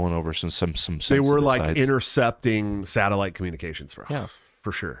it was going over some They sensitive were like sites. intercepting satellite communications, bro. Yeah.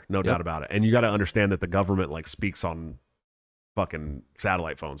 For sure. No Yep. doubt about it. And you got to understand that the government like speaks on fucking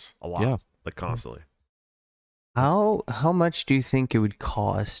satellite phones a lot. Yeah. Like constantly. How much do you think it would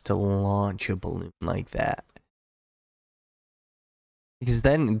cost to launch a balloon like that? Because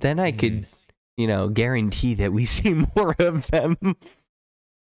then I could, guarantee that we see more of them.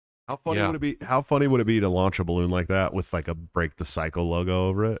 How funny Yeah. would it be? How funny would it be to launch a balloon like that with like a Break the Cycle logo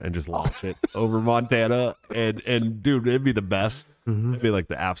over it and just launch it over Montana? And dude, it'd be the best. Mhm. It'd be like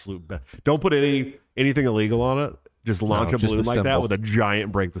the absolute best. Don't put anything illegal on it. Just launch a just balloon the like that symbol. with a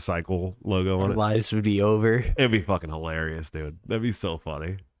giant Break the Cycle logo on Our it. lives would be over. It'd be fucking hilarious, dude. That'd be so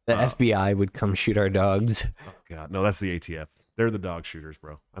funny. The FBI would come shoot our dogs. Oh god, no, that's the ATF. They're the dog shooters,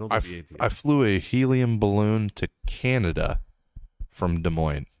 bro. I don't think the ATF. I flew a helium balloon to Canada from Des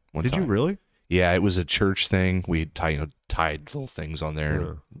Moines one Did time. you really? Yeah, it was a church thing. We tied little things on there Yeah.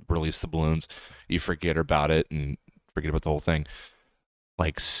 and released the balloons. You forget about it and forget about the whole thing.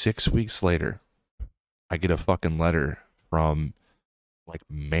 Like 6 weeks later, I get a fucking letter from like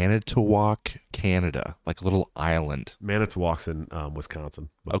Manitowoc, Canada, like a little island. Manitowoc's in Wisconsin.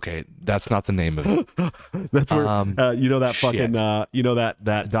 But- Okay, that's not the name of it. That's where you know that shit. fucking that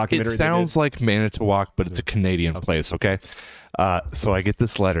documentary. It they did? sounds like Manitowoc, but it's a Canadian place, okay? So I get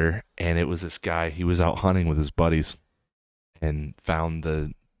this letter, and it was this guy. He was out hunting with his buddies and found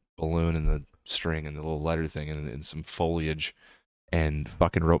the balloon and the string and the little letter thing and some foliage and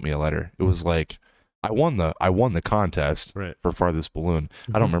fucking wrote me a letter. It was like, I won the contest Right. for farthest balloon.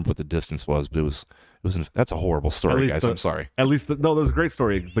 I don't remember what the distance was, but it was that's a horrible story, least guys. I'm sorry. At least no, that was a great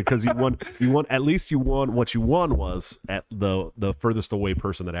story because you won. At least you won. What you won was at the furthest away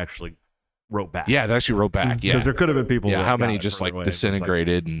person that actually wrote back. Yeah, they actually wrote back. because Yeah. there could have been people. Yeah, that how got many it just further like away. It was like-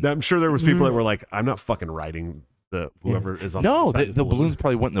 disintegrated and I'm sure there was people that were like, I'm not fucking writing the whoever is on. no, the the balloons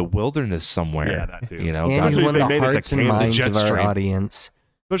probably went in the wilderness somewhere. Yeah, that too. You know, And especially you if won they the made it to hearts and Canada, minds jet of our stream. audience.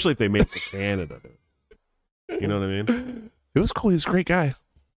 especially if they made it to Canada. Dude. You know what I mean? it was cool. He was a great guy.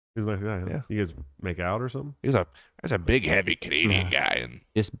 He's like, yeah. Yeah. You guys make out or something? He was a big, heavy Canadian guy, and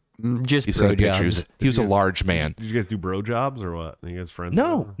Just he bro sent pictures. jobs. He was a Yes. large man. Did you guys do bro jobs or what? Are you guys friends?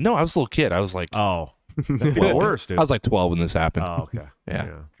 No, no, I was a little kid. I was like, Oh, that's even worse, dude. I was like 12 when this happened. Oh, okay.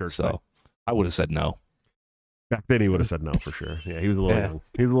 Yeah. Church So thing. I would have said no. Back then, he would have said no for sure. Yeah, he was a little Yeah. young.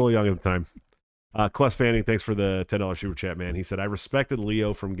 He was a little young at the time. Quest Fanning, thanks for the $10 super chat, man. He said, I respected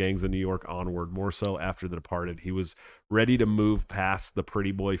Leo from Gangs of New York onward, more so after The Departed. He was ready to move past the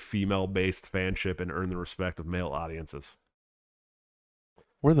pretty boy female-based fanship and earn the respect of male audiences.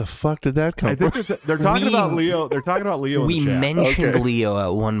 Where the fuck did that come I think they're talking about Leo. They're talking about Leo We in the chat. mentioned Okay. Leo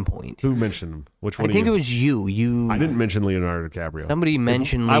at one point. Who mentioned him? Which one I think it of you? was you. You. I didn't mention Leonardo DiCaprio. Somebody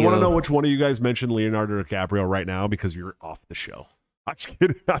mentioned Leo. I want to know which one of you guys mentioned Leonardo DiCaprio right now because you're off the show. I'm just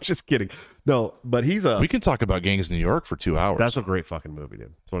kidding. I'm just kidding. No, but he's We can talk about Gangs of New York for 2 hours. that's a great fucking movie,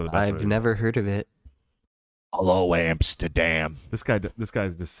 dude. It's one of the best I've movies. never heard of it. Hello, Amsterdam. This guy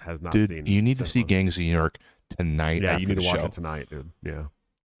just has not Dude, seen. you need to see Cinema. Gangs of New York tonight. Yeah, after you need the to watch show. it tonight, dude. Yeah.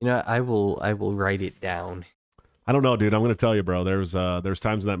 You know, I will write it down. I don't know, dude. I'm gonna tell you, bro. There's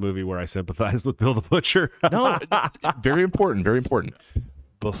times in that movie where I sympathize with Bill the Butcher. No, very important, very important.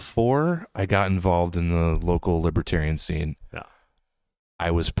 Before I got involved in the local libertarian scene, Yeah.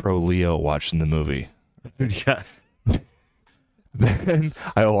 I was pro Leo watching the movie. Yeah. Then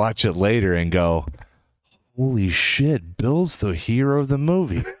I watch it later and go, holy shit, Bill's the hero of the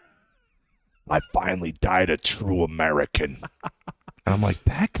movie. I finally died a true American. And I'm like,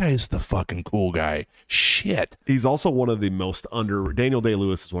 that guy's the fucking cool guy. Shit. He's also one of the most Daniel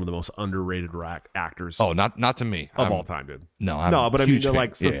Day-Lewis is one of the most underrated actors Oh, not to me. of I'm- all time, dude. No, I'm No, but I a mean, huge to, fan.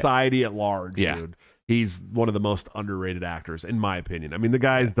 like Yeah. society at large, Yeah. dude. He's one of the most underrated actors, in my opinion. I mean, the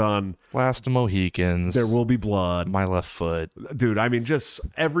guy's done Last of Mohicans. There Will Be Blood. My Left Foot. Dude, I mean, just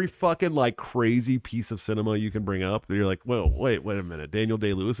every fucking like crazy piece of cinema you can bring up. You're like, whoa, wait a minute. Daniel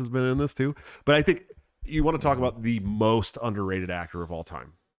Day-Lewis has been in this too. But I think you want to talk about the most underrated actor of all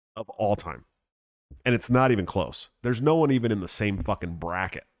time. And it's not even close. There's no one even in the same fucking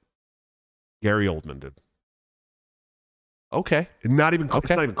bracket. Gary Oldman, dude. Okay. Not even, It's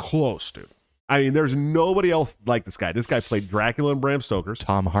Okay. not even close, dude. I mean, there's nobody else like this guy. This guy played Dracula and Bram Stoker's.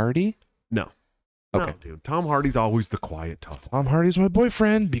 Tom Hardy? No. Okay. No, dude. Tom Hardy's always the quiet, tough. Tom Hardy's my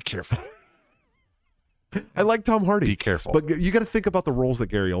boyfriend. Be careful. I like Tom Hardy. Be careful. But you got to think about the roles that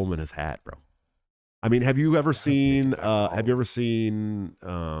Gary Oldman has had, bro. I mean, have you ever seen True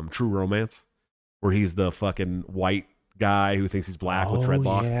Romance, where he's the fucking white guy who thinks he's black with Oh,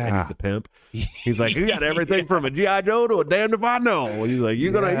 dreadlocks and yeah. he's the pimp? He's like, you got everything from a GI Joe to a damned if I know. And he's like,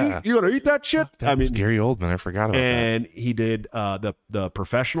 you gonna eat that shit? That was Gary Oldman. I forgot about that. And he did the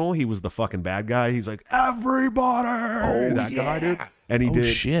Professional. He was the fucking bad guy. He's like, everybody, that guy, dude. And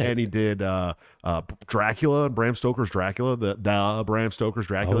he did Dracula and Bram Stoker's Dracula, the Bram Stoker's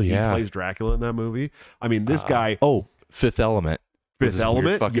Dracula. Oh, yeah. He plays Dracula in that movie. I mean, this guy, Oh, Fifth Element. With Fifth his weird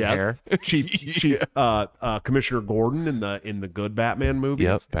Element, fucking yes. hair. Chief Commissioner Gordon in the good Batman movies.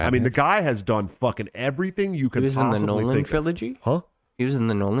 Yep, I mean, Batman. the guy has done fucking everything you He could was in the possibly Nolan think of. trilogy. Huh? He was in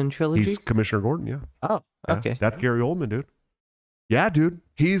the Nolan trilogy. He's Commissioner Gordon, yeah. Oh, Yeah. okay. That's Gary Oldman, dude. Yeah, dude.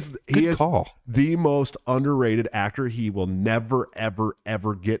 He Good is call. the most underrated actor. He will never, ever,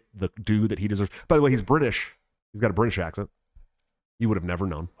 ever get the due that he deserves. By the way, he's British. He's got a British accent. You would have never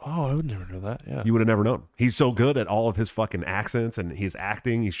known. Oh, I would never know that. Yeah. You would have never known. He's so good at all of his fucking accents and his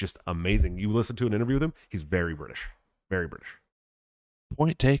acting. He's just amazing. You listen to an interview with him, he's very British. Very British.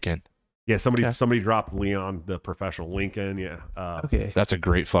 Point taken. Yeah, Okay. somebody dropped Leon the Professional. Lincoln, yeah. Okay. That's a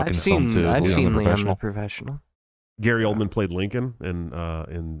great fucking I've film seen too. I've Leon seen the Leon the Professional. Professional. Gary Oldman played Lincoln in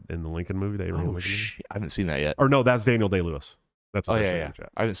the Lincoln movie. The Abraham Oh Lincoln movie. shit! I haven't seen that yet. Or no, that's Daniel Day-Lewis. That's Oh what I was yeah, thinking yeah. in the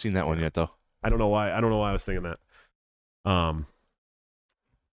chat. I haven't seen that one yet though. I don't know why I was thinking that.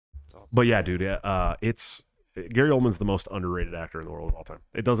 But yeah, dude, it's Gary Oldman's the most underrated actor in the world of all time.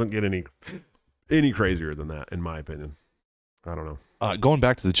 It doesn't get any crazier than that, in my opinion. I don't know. Going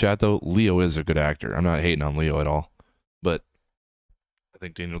back to the chat though, Leo is a good actor. I'm not hating on Leo at all, but I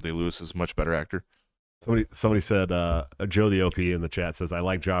think Daniel Day-Lewis is a much better actor. Somebody said Joe the OP in the chat says I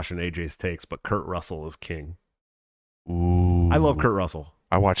like Josh and AJ's takes, but Kurt Russell is king. Ooh, I love Kurt Russell.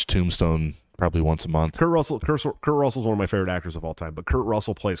 I watch Tombstone probably once a month. Kurt Russell's one of my favorite actors of all time, but Kurt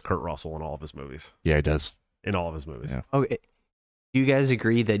Russell plays Kurt Russell in all of his movies. Yeah, he does. In all of his movies. Yeah. Okay. Do you guys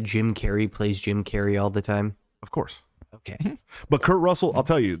agree that Jim Carrey plays Jim Carrey all the time? Of course. Okay. But Kurt Russell, I'll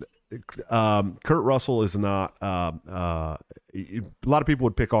tell you, Kurt Russell is not. A lot of people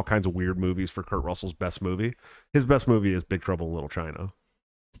would pick all kinds of weird movies for Kurt Russell's best movie. His best movie is Big Trouble in Little China,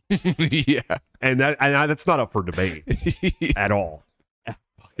 Yeah. and that's not up for debate at all.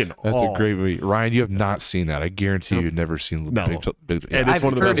 Fucking That's all. a great movie. Ryan, you have not seen that. I guarantee you've never seen No. Big And I've it's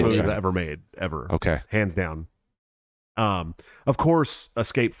one of the heard best of movies it. ever made, ever, Okay. hands down. Of course,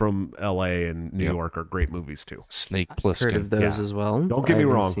 Escape from L.A. and New Yep. York are great movies too. Snake Heard Plissken. of those Yeah. as well. Don't get I me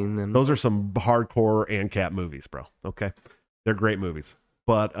haven't wrong. Seen them. Those are some hardcore ANCAP movies, bro. Okay, they're great movies.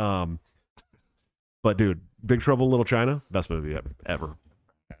 But dude, Big Trouble in Little China, best movie ever.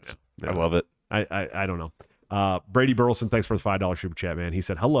 I love it. I don't know. Brady Burleson, thanks for the $5 super chat, man. He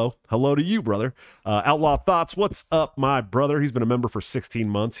said, hello to you, brother. Outlaw Thoughts, what's up, my brother? He's been a member for 16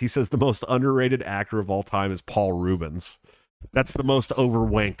 months. He says the most underrated actor of all time is Paul Rubens. That's the most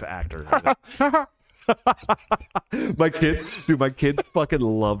overwanked actor. my kids fucking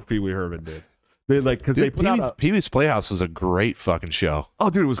love Pee Wee Herman, dude. They like because they Dude, put out a, Pee-wee's Playhouse was a great fucking show. oh,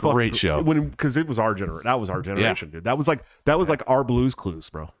 dude, it was Great fucking, show. because it was our generation. That was our generation, dude. That was like our Blues Clues,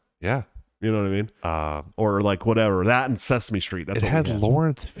 bro. Yeah. You know what I mean? Or like whatever that and Sesame Street. That's It what we had had.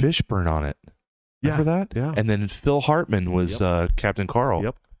 Lawrence Fishburne on it. Yeah, Remember that? yeah. And then Phil Hartman was Captain Carl.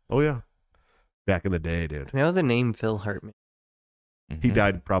 Yep. Oh yeah. Back in the day, dude. I know the name Phil Hartman. He Mhm.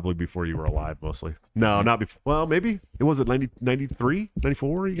 died probably before you were alive, mostly. No, not before. Well, maybe it was at 93,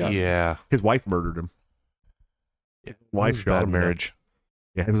 94. He got Yeah. his wife murdered him. Wife It was a shot bad him. marriage.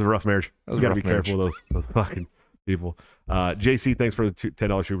 Yeah, it was a rough marriage. That was You a got to be rough careful with those fucking people. JC, thanks for the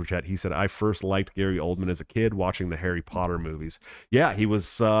 $10 super chat. He said, I first liked Gary Oldman as a kid watching the Harry Potter movies. Yeah, he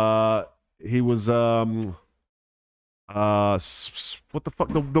was what the fuck?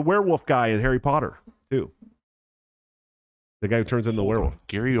 The werewolf guy in Harry Potter, too. The guy who turns into the werewolf.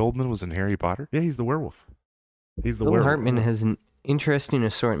 Gary Oldman was in Harry Potter? Yeah, he's the werewolf. He's the Phil werewolf. Hartman has an interesting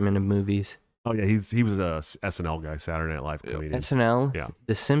assortment of movies. Oh yeah, he was a SNL guy, Saturday Night Live comedian. SNL, Yeah.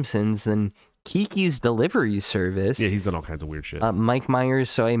 The Simpsons, then Kiki's Delivery Service. Yeah, he's done all kinds of weird shit. Mike Myers,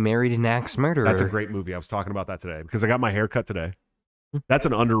 So I Married an Axe Murderer. That's a great movie. I was talking about that today because I got my hair cut today. That's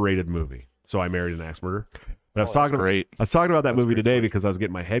an underrated movie. So I Married an Axe Murderer. But I was talking Great. I was talking about that That's movie great today flick. because I was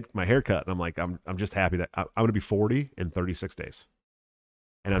getting my hair cut, and I'm like, I'm just happy that I'm going to be 40 in 36 days,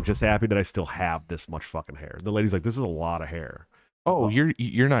 and I'm just happy that I still have this much fucking hair. The lady's like, this is a lot of hair. Oh,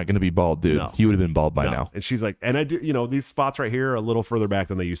 you're not going to be bald, dude. No. You would have been bald by No. now. And she's like, and I do, these spots right here are a little further back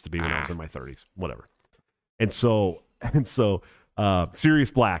than they used to be when I was in my 30s, whatever. And so,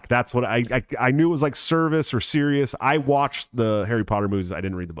 Sirius Black. That's what I knew it was like Service or Sirius. I watched the Harry Potter movies. I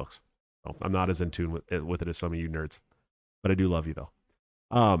didn't read the books. So I'm not as in tune with it as some of you nerds, but I do love you though.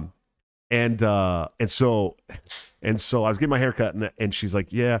 And so I was getting my hair cut, and she's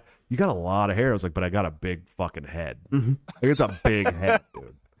like, yeah, you got a lot of hair. I was like, but I got a big fucking head. Mhm. Like, it's a big head,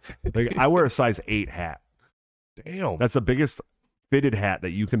 dude. Like, I wear a size 8 hat. Damn. That's the biggest fitted hat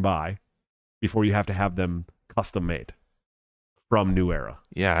that you can buy before you have to have them custom made from New Era.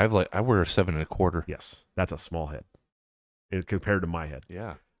 Yeah, I wear a 7 1/4. Yes, that's a small head compared to my head.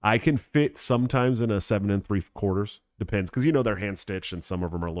 Yeah. I can fit sometimes in a 7 3/4. Depends, because they're hand stitched, and some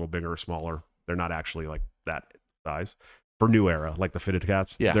of them are a little bigger or smaller. They're not actually like that size for New Era, like the fitted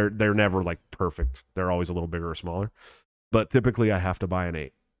caps. Yeah. they're never like perfect. They're always a little bigger or smaller. But typically, I have to buy an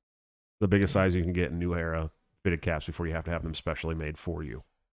 8, the biggest size you can get in New Era fitted caps before you have to have them specially made for you.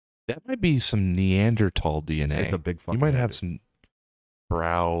 That might be some Neanderthal DNA. It's a big fucking. You might head, have dude. some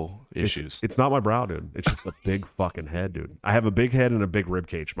brow issues. It's not my brow, dude. It's just a big fucking head, dude. I have a big head and a big rib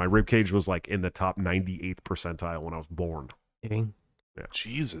cage. My rib cage was like in the top 98th percentile when I was born. Dang. Yeah.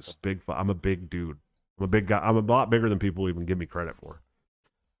 Jesus. I'm a big dude. I'm a big guy. I'm a lot bigger than people even give me credit for.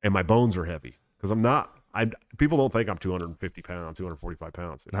 And my bones are heavy because I'm not. People don't think I'm 250 pounds, 245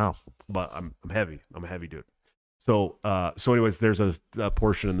 pounds. Dude. No. But I'm heavy. I'm a heavy dude. So anyways, there's a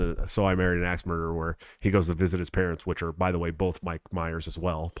portion in the So I Married an Axe Murderer where he goes to visit his parents, which are, by the way, both Mike Myers as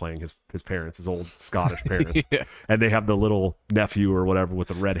well, playing his parents, his old Scottish parents. Yeah. And they have the little nephew or whatever with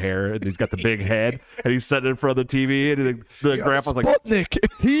the red hair, and he's got the big head, and he's sitting in front of the TV, and the grandpa's like, Sputnik.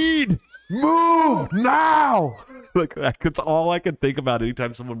 Heed, move now. Like, that's all I can think about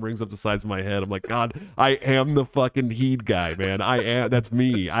anytime someone brings up the size of my head. I'm like, God, I am the fucking Heed guy, man. I am. That's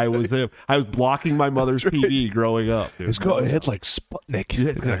me. I was him. I was blocking my mother's TV growing up, dude. He's got a head like Sputnik.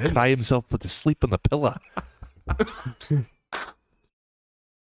 He's gonna cry himself to sleep on the pillow.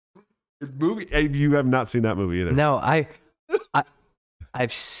 Movie. You have not seen that movie either. No, I've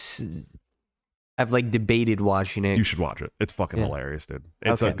like debated watching it. You should watch it. It's fucking Yeah. hilarious, dude.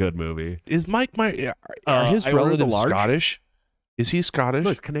 It's a Okay. good movie. Is Mike Myers? Are his I ordered the relatives large. Scottish? Is he Scottish?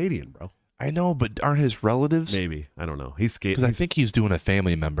 No, it's Canadian, bro. I know, but aren't his relatives? Maybe. I don't know. He's skating. Because I think he's doing a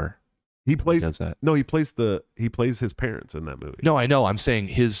family member. he plays. Does that? No, he plays his parents in that movie. No, I know. I'm saying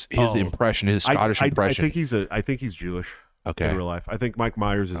his Oh. impression, his Scottish impression. I think he's Jewish. Okay. In real life, I think Mike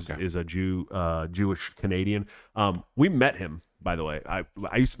Myers Okay. is a Jewish Canadian. We met him, by the way. I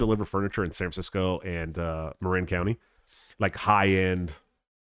used to deliver furniture in San Francisco and Marin County, like high end,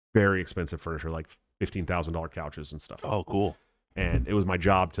 very expensive furniture, like $15,000 couches and stuff. Oh, cool. And it was my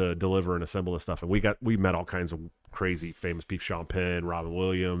job to deliver and assemble this stuff. And we met all kinds of crazy famous people: Sean Penn, Robin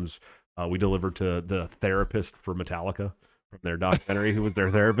Williams. We delivered to the therapist for Metallica from their documentary, who was their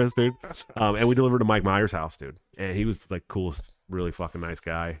therapist, dude. And we delivered to Mike Myers' house, dude. And he was like coolest, really fucking nice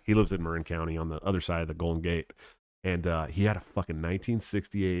guy. He lives in Marin County on the other side of the Golden Gate. And he had a fucking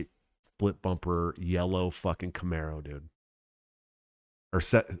 1968 split bumper yellow fucking Camaro, dude. Or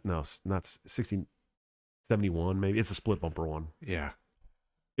not 1671, maybe. It's a split bumper one. Yeah.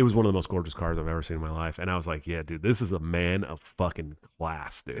 It was one of the most gorgeous cars I've ever seen in my life. And I was like, yeah, dude, this is a man of fucking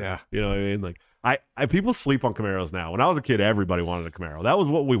class, dude. Yeah. You know what I mean? Like, I people sleep on Camaros now. When I was a kid, everybody wanted a Camaro. That was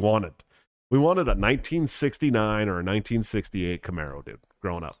what we wanted. We wanted a 1969 or a 1968 Camaro, dude,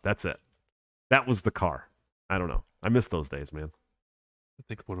 growing up. That's it. That was the car. I don't know. I miss those days, man. I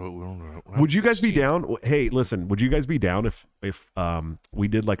think when Would you guys be down? Hey, listen, would you guys be down if we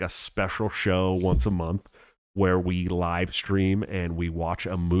did like a special show once a month where we live stream and we watch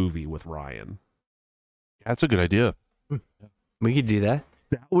a movie with Ryan? That's a good idea. We could do that.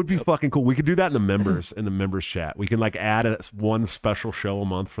 That would be fucking cool. We could do that in the members chat. We can like add one special show a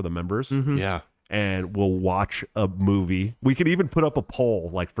month for the members, Mhm. Yeah. and we'll watch a movie. We could even put up a poll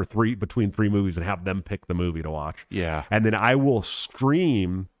like for between three movies and have them pick the movie to watch. Yeah. And then I will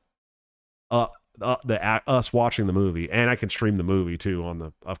stream us watching the movie, and I can stream the movie too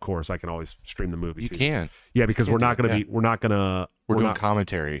of course I can always stream the movie You too. can. Yeah, because You we're can not do going it, to be we're doing not,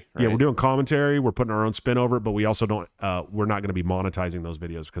 commentary. yeah, right? we're doing commentary, we're putting our own spin over it, but we also don't we're not going to be monetizing those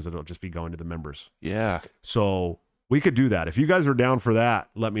videos because it'll just be going to the members. Yeah. So we could do that. If you guys are down for that,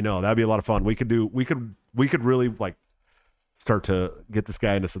 let me know. That'd be a lot of fun. We could really like start to get this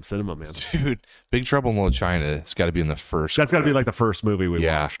guy into some cinema, man. Dude, Big Trouble in Little China. It's got to be in the first. That's got to be like the first movie we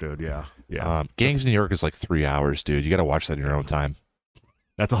Yeah. watched, dude. Yeah. Yeah. Gangs of New York is like 3 hours, dude. You got to watch that in your own time.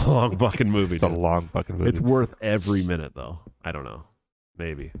 That's a long fucking movie. It's a dude. long fucking movie. It's worth every minute though. I don't know.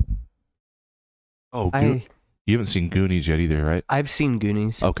 Maybe. Oh, you haven't seen Goonies yet either, right? I've seen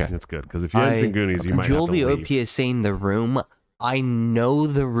Goonies. Okay. That's good because if you hadn't seen Goonies, you might Joel have to the leave. OP is saying The Room. I know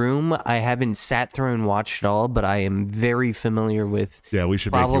The Room. I haven't sat through and watched it all, but I am very familiar with Yeah, we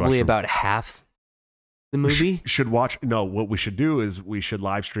should make you watch probably some- about half the movie. Should watch. No, what we should do is we should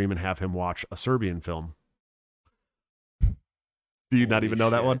live stream and have him watch a Serbian film. Do you not even know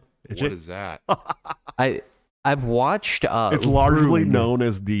that one? What is that? I've watched. It's largely Room. known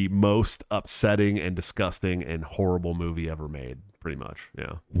as the most upsetting and disgusting and horrible movie ever made. Pretty much,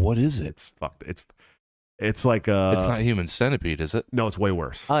 yeah. What is it? It's fucked. It's like It's not Human Centipede, is it? No, it's way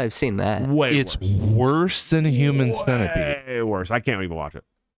worse. Oh, I've seen that. Way It's worse. worse than Human Centipede. Way worse. I can't even watch it.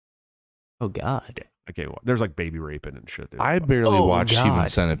 Oh God. I can't watch. There's like baby raping and shit. Dude. I barely Oh, watched Human God.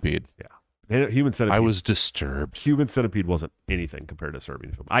 Centipede. Human Centipede. I was disturbed. Human Centipede wasn't anything compared to a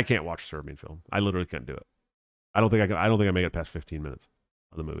Serbian film. I can't watch a Serbian film. I literally can't do it. I don't think I can. I don't think I make it past 15 minutes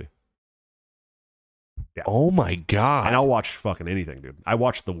of the movie. Yeah. Oh my God. And I'll watch fucking anything, dude. I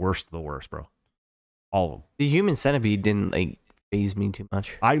watched the worst of the worst, bro. All of them. The Human Centipede didn't like phase me too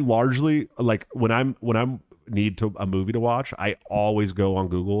much. I largely like when I'm need a movie to watch, I always go on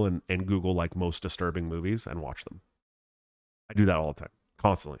Google and Google like most disturbing movies and watch them. I do that all the time,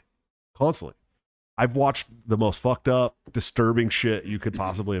 constantly. I've watched the most fucked up, disturbing shit you could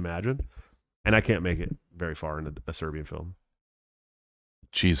possibly imagine, and I can't make it very far into a Serbian film.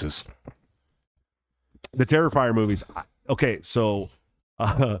 Jesus. The Terrifier movies. Okay, so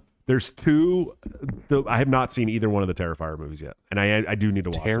there's two. I have not seen either one of the Terrifier movies yet, and I do need to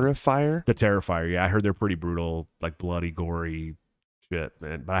watch them. Terrifier? The Terrifier. Yeah, I heard they're pretty brutal, like bloody, gory shit,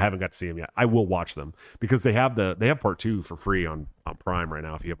 man. But I haven't got to see them yet. I will watch them because they have part 2 for free on Prime right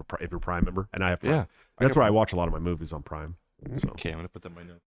now. If you're a Prime member, and I have Prime. Yeah. That's where I watch a lot of my movies on Prime. So. Okay, I'm gonna put that in my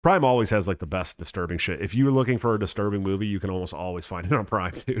notes. Prime always has like the best disturbing shit. If you're looking for a disturbing movie, you can almost always find it on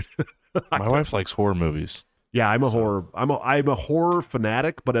Prime, dude. My wife likes horror movies. Yeah, I'm a horror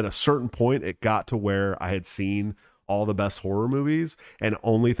fanatic, but at a certain point it got to where I had seen all the best horror movies, and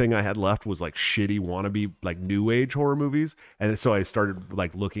only thing I had left was like shitty wannabe like new age horror movies. And so I started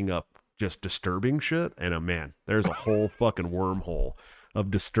like looking up just disturbing shit, and man, there's a whole fucking wormhole of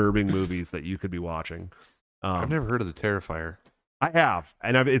disturbing movies that you could be watching. I've never heard of the Terrifier. I have,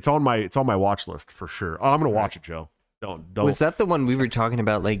 and it's on my watch list for sure. Oh, I'm gonna watch it, Joe. Don't. Was that the one we were talking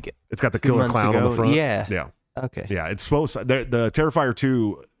about? Like, it's got the 2 killer months clown on ago? the front. Yeah. Okay. Yeah, it's supposed the Terrifier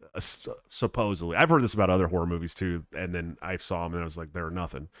 2 supposedly. I've heard this about other horror movies too, and then I saw them and I was like, they were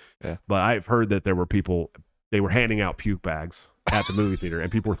nothing. Yeah. But I've heard that there were people, they were handing out puke bags at the movie theater,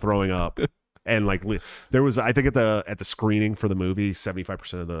 and people were throwing up. And like there was, I think at the screening for the movie,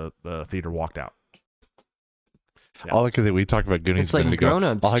 75% of the theater walked out. Yeah. All I could think, we talked about Goonies. It's like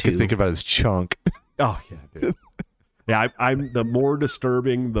Grown-Ups all I could too. think about is Chunk. Oh yeah, dude. Yeah, I'm the more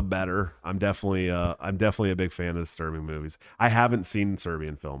disturbing, the better. I'm definitely a big fan of disturbing movies. I haven't seen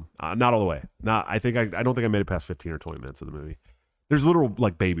Serbian film, not all the way. I don't think I made it past 15 or 20 minutes of the movie. There's literal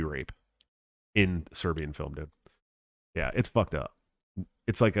like baby rape in Serbian film, dude. Yeah, it's fucked up.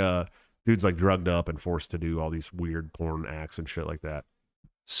 It's like a dude's like drugged up and forced to do all these weird porn acts and shit like that.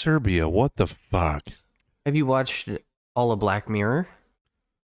 Serbia, what the fuck? Have you watched all of Black Mirror?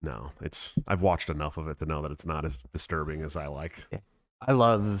 No, I've watched enough of it to know that it's not as disturbing as I like. I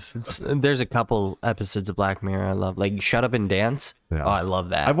love. There's a couple episodes of Black Mirror I love, like Shut Up and Dance. Yeah. Oh, I love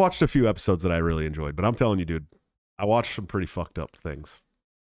that. I've watched a few episodes that I really enjoyed, but I'm telling you, dude, I watched some pretty fucked up things.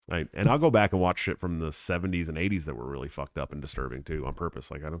 And I'll go back and watch shit from the 70s and 80s that were really fucked up and disturbing too, on purpose.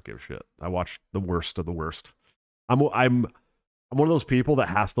 Like I don't give a shit. I watched the worst of the worst. I'm one of those people that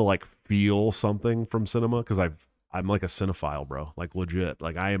has to like feel something from cinema because I'm like a cinephile, bro. Like legit.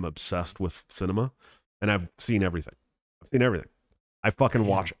 Like I am obsessed with cinema, and I've seen everything. I fucking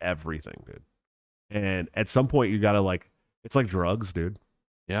watch everything, dude. And at some point you gotta like, it's like drugs, dude.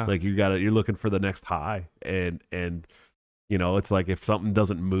 Yeah. Like you're looking for the next high, and you know, it's like if something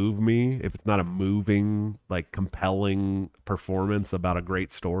doesn't move me, if it's not a moving, like compelling performance about a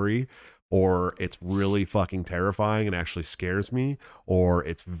great story, or it's really fucking terrifying and actually scares me, or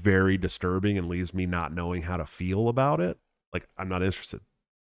it's very disturbing and leaves me not knowing how to feel about it, like I'm not interested.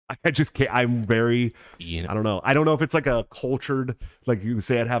 I just can't. I'm very, I don't know. I don't know if it's like a cultured, like you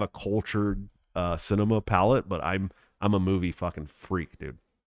say I'd have a cultured cinema palette, but I'm a movie fucking freak, dude.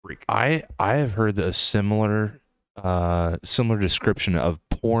 Freak. I have heard a similar description of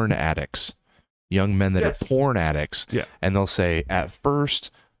porn addicts, young men that Yes. are porn addicts. Yeah. And they'll say, at first,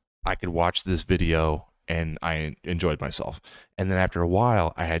 I could watch this video and I enjoyed myself. And then after a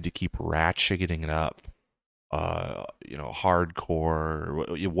while, I had to keep ratcheting it up.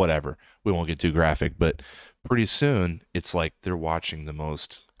 Hardcore, whatever. We won't get too graphic, but pretty soon it's like they're watching the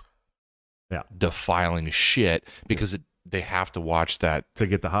most defiling shit because they have to watch that to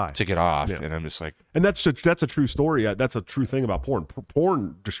get the high, to get off. Yeah. And I'm just like, and that's a true story. That's a true thing about porn.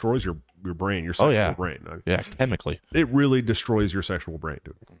 Porn destroys your brain, your sexual brain. Yeah, chemically. It really destroys your sexual brain,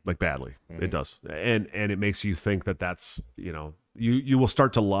 dude. Like badly. It does. And it makes you think that's, you know, you will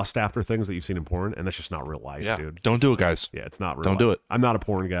start to lust after things that you've seen in porn, and that's just not real life, dude. Don't do it, guys. Yeah, it's not real Don't life. do it. I'm not a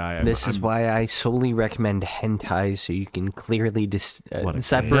porn guy. This is why I solely recommend hentai, so you can clearly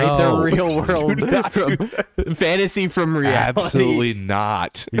separate No. the real world from fantasy from reality. Absolutely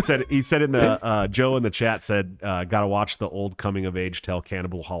not. He said in the Joe in the chat said, gotta watch the old coming of age tale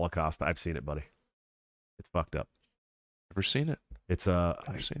Cannibal Holocaust. I've seen it, buddy. It's fucked up. Never seen it. It's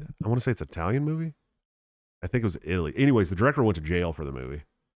Never seen it. I want to say it's an Italian movie. I think it was Italy. Anyways, the director went to jail for the movie.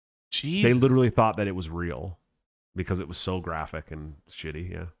 Jeez. They literally thought that it was real because it was so graphic and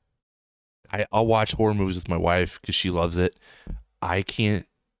shitty. Yeah. I'll watch horror movies with my wife because she loves it. I can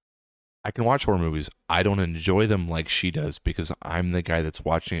watch horror movies. I don't enjoy them like she does because I'm the guy that's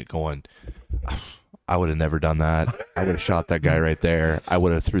watching it going, I would have never done that. I would have shot that guy right there. I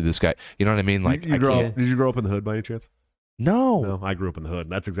would have threw this guy. You know what I mean? Like, did you grow up in the hood by any chance? No, I grew up in the hood.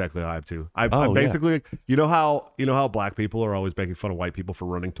 That's exactly how I have too. I Oh, basically, you know how black people are always making fun of white people for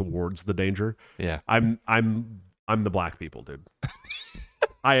running towards the danger. yeah. I'm the black people, dude.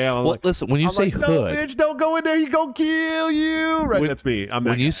 I am. Well, listen, when you I'm say like, no, hood, bitch, don't go in there. He gonna kill you. Right, When- that's me. I'm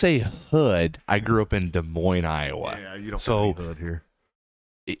that when guy. you say hood, I grew up in Des Moines, Iowa. yeah, you don't So- have any hood here.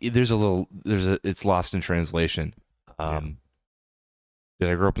 It's lost in translation. Did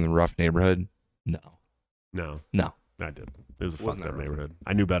I grow up in the rough neighborhood? No. No, No. I did. It was a Wasn't fucked up that right? neighborhood.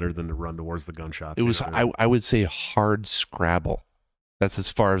 I knew better than to run towards the gunshots. It was, you know? I would say hard Scrabble. That's as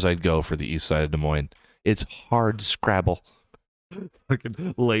far as I'd go for the east side of Des Moines. It's hard Scrabble.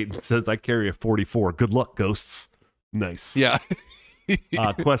 Fucking Leighton says I carry a 44. Good luck, ghosts. Nice. Yeah.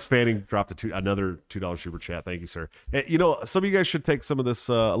 Quest Fanning dropped another $2 super chat. Thank you, sir. You know, some of you guys should take some of this,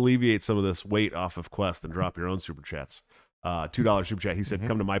 alleviate some of this weight off of Quest and drop your own super chats. $2 super chat. He said,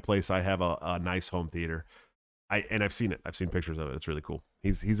 "Come to my place. I have a nice home theater." I've seen it. I've seen pictures of it. It's really cool.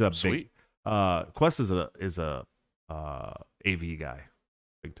 He's a Sweet. big. Quest is a AV guy,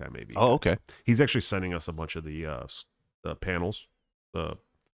 big time AV. Oh, guy. okay. He's actually sending us a bunch of the panels, the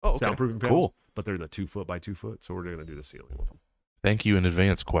Oh, okay. soundproofing panels. Cool. But they're the 2 foot by 2 foot, so we're gonna do the ceiling with them. Thank you in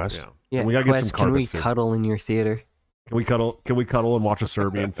advance, Quest. Yeah. Yeah, And we gotta get Quest, some can we carpets too. cuddle in your theater? Can we cuddle? Can we cuddle and watch a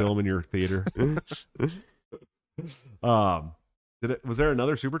Serbian film in your theater? Was there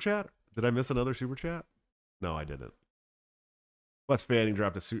another super chat? Did I miss another super chat? No, I didn't. Wes Fanning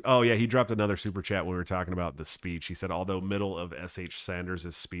dropped he dropped another super chat when we were talking about the speech. He said, although middle of S.H.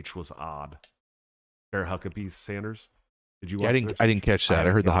 Sanders' speech was odd. Bear Huckabee Sanders. Did you watch this? I didn't catch that. I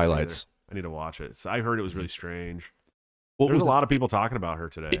haven't heard the yet either. highlights. I need to watch it. So I heard it was really strange. What There's a was lot of people talking about her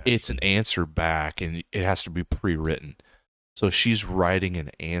today. It's an answer back, and it has to be pre-written. So she's writing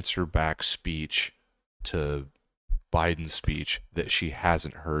an answer back speech to Biden's speech that she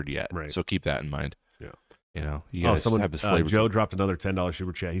hasn't heard yet. Right. So keep that in mind. Yeah. You know, you guys someone, have this flavor. Joe dropped another $10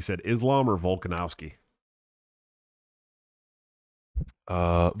 super chat. He said, Islam or Volkanovski?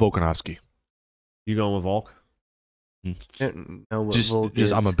 Volkanovski. You going with Volk? No, what Just, Volk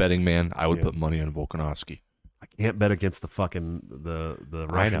I'm a is. betting man. I would Yeah. put money on Volkanovski. I can't bet against the fucking the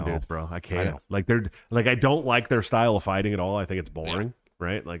Russian know. dudes, bro. I can't. know. Like they're like I don't like their style of fighting at all. I think it's boring,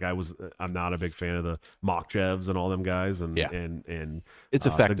 right? Like I'm not a big fan of the Makchevs and all them guys, and Yeah. and It's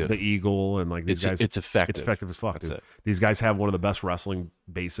the effective. Eagle and like these guys. It's effective. It's effective as fuck. That's Dude. it. These guys have one of the best wrestling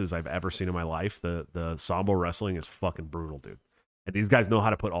bases I've ever seen in my life. The Sambo wrestling is fucking brutal, dude. And these guys know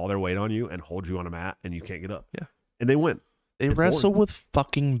how to put all their weight on you and hold you on a mat, and you can't get up. Yeah. And they win. They It's wrestle boring. with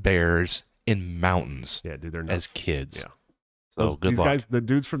fucking bears in mountains Yeah, dude, they're nuts. as kids. Yeah. So good these luck. guys, the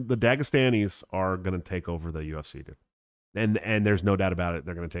dudes from the Dagestanis are going to take over the UFC, dude. And there's no doubt about it.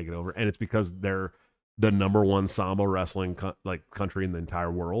 They're going to take it over. And it's because they're the number one Sambo wrestling country in the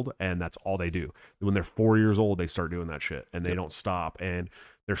entire world. And that's all they do. When they're 4 years old, they start doing that shit and they don't stop. And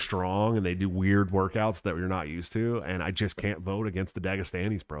they're strong and they do weird workouts that you're not used to. And I just can't vote against the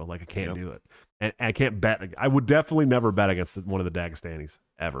Dagestanis, bro. Like I can't do it. And I can't bet. I would definitely never bet against one of the Dagestanis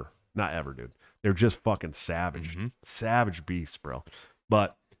ever. Not ever, dude. They're just fucking savage. Mhm. Savage beasts, bro.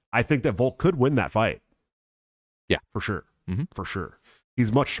 But I think that Volk could win that fight. Yeah. For sure. Mhm. For sure.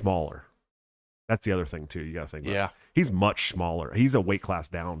 He's much smaller. That's the other thing, too. You got to think about. Yeah. He's much smaller. He's a weight class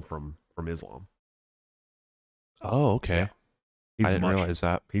down from Islam. Oh, okay. He's I didn't much, realize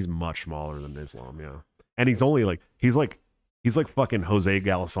that. He's much smaller than Islam, yeah. And he's only like he's like fucking Jose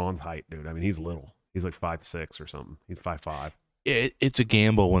Galason's height, dude. I mean, he's little. He's like 5'6" or something. He's 5'5". It's a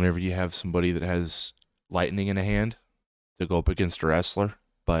gamble whenever you have somebody that has lightning in a hand to go up against a wrestler.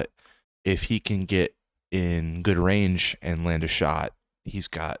 But if he can get in good range and land a shot, he's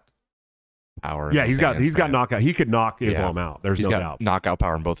got power. in Yeah, his hands, he's got man. knockout. He could knock Yeah. Islam out. There's He's no got doubt. knockout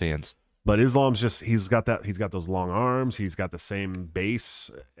power in both hands. But Islam's just he's got those long arms. He's got the same base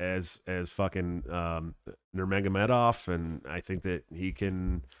as fucking Nurmagomedov, and I think that he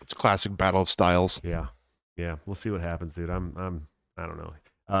can. It's a classic battle of styles. Yeah. We'll see what happens, dude. I don't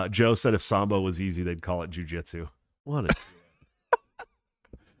know. Joe said if Sambo was easy, they'd call it jujitsu. What?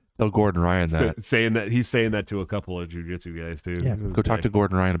 Tell Gordon Ryan that. Saying that he's saying that to a couple of jujitsu guys too. Yeah, go talk to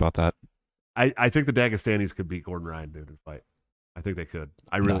Gordon Ryan about that. I think the Dagestanis could beat Gordon Ryan, dude, in a fight. I think they could.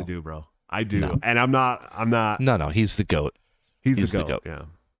 I really No. do, bro. I do. No. And I'm not. No, he's the GOAT. He's he's the the goat. Yeah.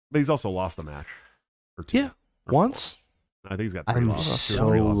 But he's also lost a match. Or two. Yeah. Or Once. four. I think he's got 3 I'm losses. Two or so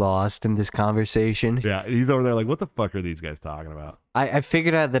 3 losses. lost in this conversation. Yeah, he's over there like, what the fuck are these guys talking about? I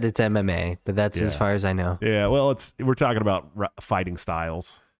figured out that it's MMA, but that's as Yeah. far as I know. Yeah, well, we're talking about fighting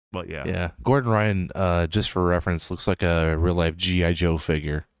styles, but yeah. Yeah. Gordon Ryan, just for reference, looks like a real life G.I. Joe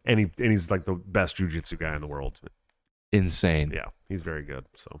figure. And he's like the best jiu-jitsu guy in the world. Insane. Yeah, he's very good.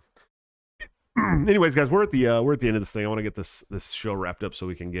 So, anyways, guys, we're at the end of this thing. I want to get this show wrapped up so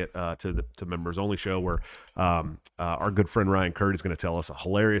we can get to members only show where our good friend Ryan Kurt is going to tell us a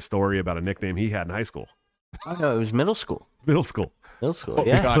hilarious story about a nickname he had in high school. Oh no, it was middle school. Middle school. Middle school. Oh,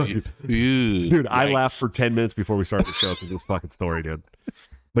 Yeah. God, dude, I laughed for 10 minutes before we started the show because this fucking story, dude.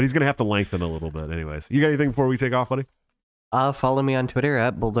 But he's going to have to lengthen a little bit. Anyways, you got anything before we take off, buddy? Follow me on Twitter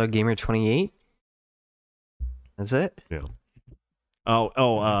at BulldogGamer28. That's it. Yeah.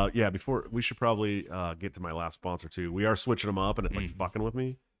 Yeah. Before we should probably get to my last sponsor too. We are switching them up, and it's like fucking with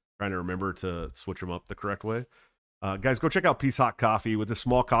me trying to remember to switch them up the correct way. Guys, go check out Peace Hawk Coffee. With this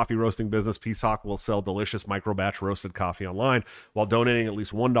small coffee roasting business, Peace Hawk will sell delicious micro batch roasted coffee online while donating at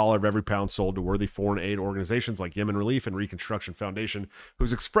least $1 of every pound sold to worthy foreign aid organizations like Yemen Relief and Reconstruction Foundation,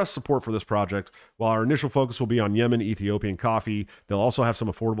 who's expressed support for this project. While our initial focus will be on Yemen, Ethiopian coffee, they'll also have some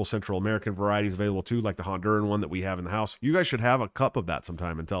affordable Central American varieties available too, like the Honduran one that we have in the house. You guys should have a cup of that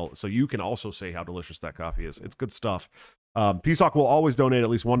sometime so you can also say how delicious that coffee is. It's good stuff. Peace Hawk will always donate at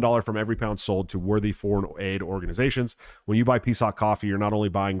least $1 from every pound sold to worthy foreign aid organizations. When you buy Peace Hawk coffee, you're not only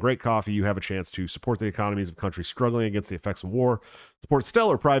buying great coffee, you have a chance to support the economies of countries struggling against the effects of war, support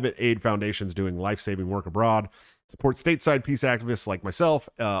stellar private aid foundations doing life-saving work abroad, support stateside peace activists like myself,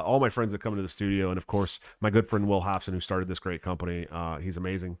 all my friends that come into the studio, and of course, my good friend Will Hobson, who started this great company. He's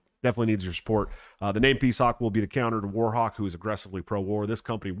amazing. Definitely needs your support. The name Peace Hawk will be the counter to Warhawk, who is aggressively pro-war. This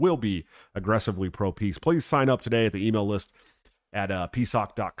company will be aggressively pro-peace. Please sign up today at the email list at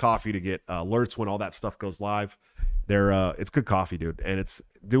peacehawk.coffee to get alerts when all that stuff goes live. It's good coffee, dude, and it's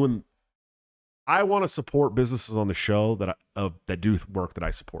doing. I want to support businesses on the show that do work that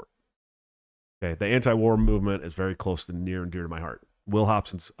I support. Okay, the anti-war movement is very close to near and dear to my heart. Will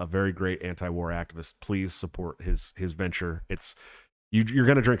Hobson's a very great anti-war activist. Please support his venture. You're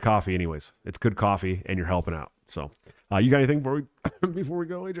going to drink coffee anyways. It's good coffee, and you're helping out. So, you got anything before we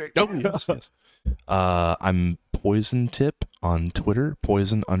go, AJ? Oh, yes. I'm Poison Tip on Twitter.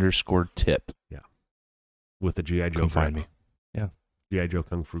 Poison_tip. Yeah. With the G.I. Joe. Come find me. Yeah. G.I. Joe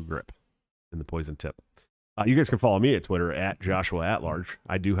Kung Fu grip and the Poison Tip. You guys can follow me at Twitter at Joshua Atlarge.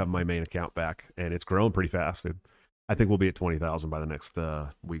 I do have my main account back, and it's growing pretty fast, dude. I think we'll be at 20,000 by the next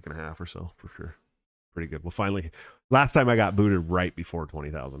week and a half or so, for sure. Pretty good. Well, finally, last time I got booted right before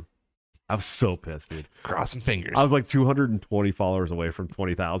 20,000. I was so pissed, dude. Crossing fingers. I was like 220 followers away from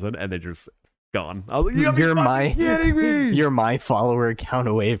 20,000, and they just gone. I was like, kidding me? You're my follower count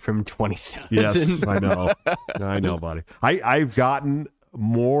away from 20,000. Yes, I know, buddy. I've gotten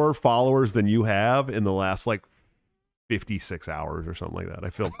more followers than you have in the last like 56 hours or something like that. I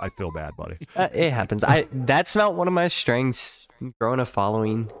feel bad, buddy. It happens. That's not one of my strengths. Growing a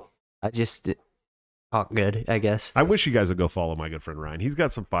following, I just talk good, I guess. I wish you guys would go follow my good friend Ryan. He's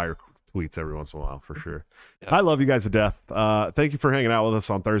got some fire tweets every once in a while for sure. Yeah. I love you guys to death. Thank you for hanging out with us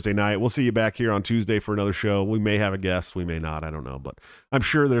on Thursday night. We'll see you back here on Tuesday for another show. We may have a guest, we may not, I don't know, but I'm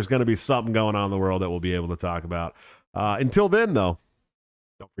sure there's going to be something going on in the world that we'll be able to talk about. Until then, though,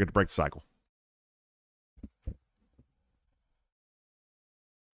 don't forget to break the cycle.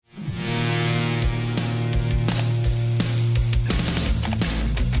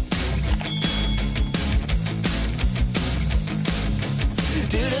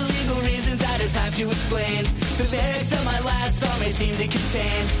 Due to legal reasons, I just have to explain. The lyrics of my last song may seem to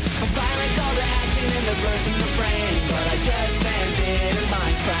contain a violent call to action in the verse and refrain, but I just meant it in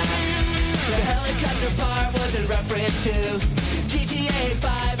Minecraft. The helicopter part was in reference to GTA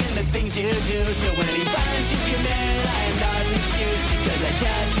 5 and the things you do. So any violence you commit, I am not an excuse, because I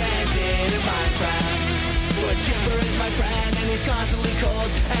just meant it in Minecraft. But Chipper is my friend and he's constantly cold.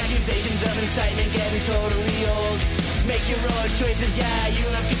 Accusations of incitement getting totally old. Make your own choices, yeah, you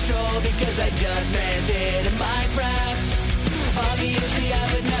have control, because I just meant it in Minecraft. Obviously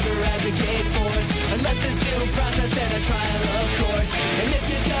I would never advocate force, unless there's due process and a trial, of course. And if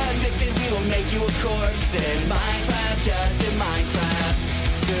you're convicted, we will make you a corpse in Minecraft.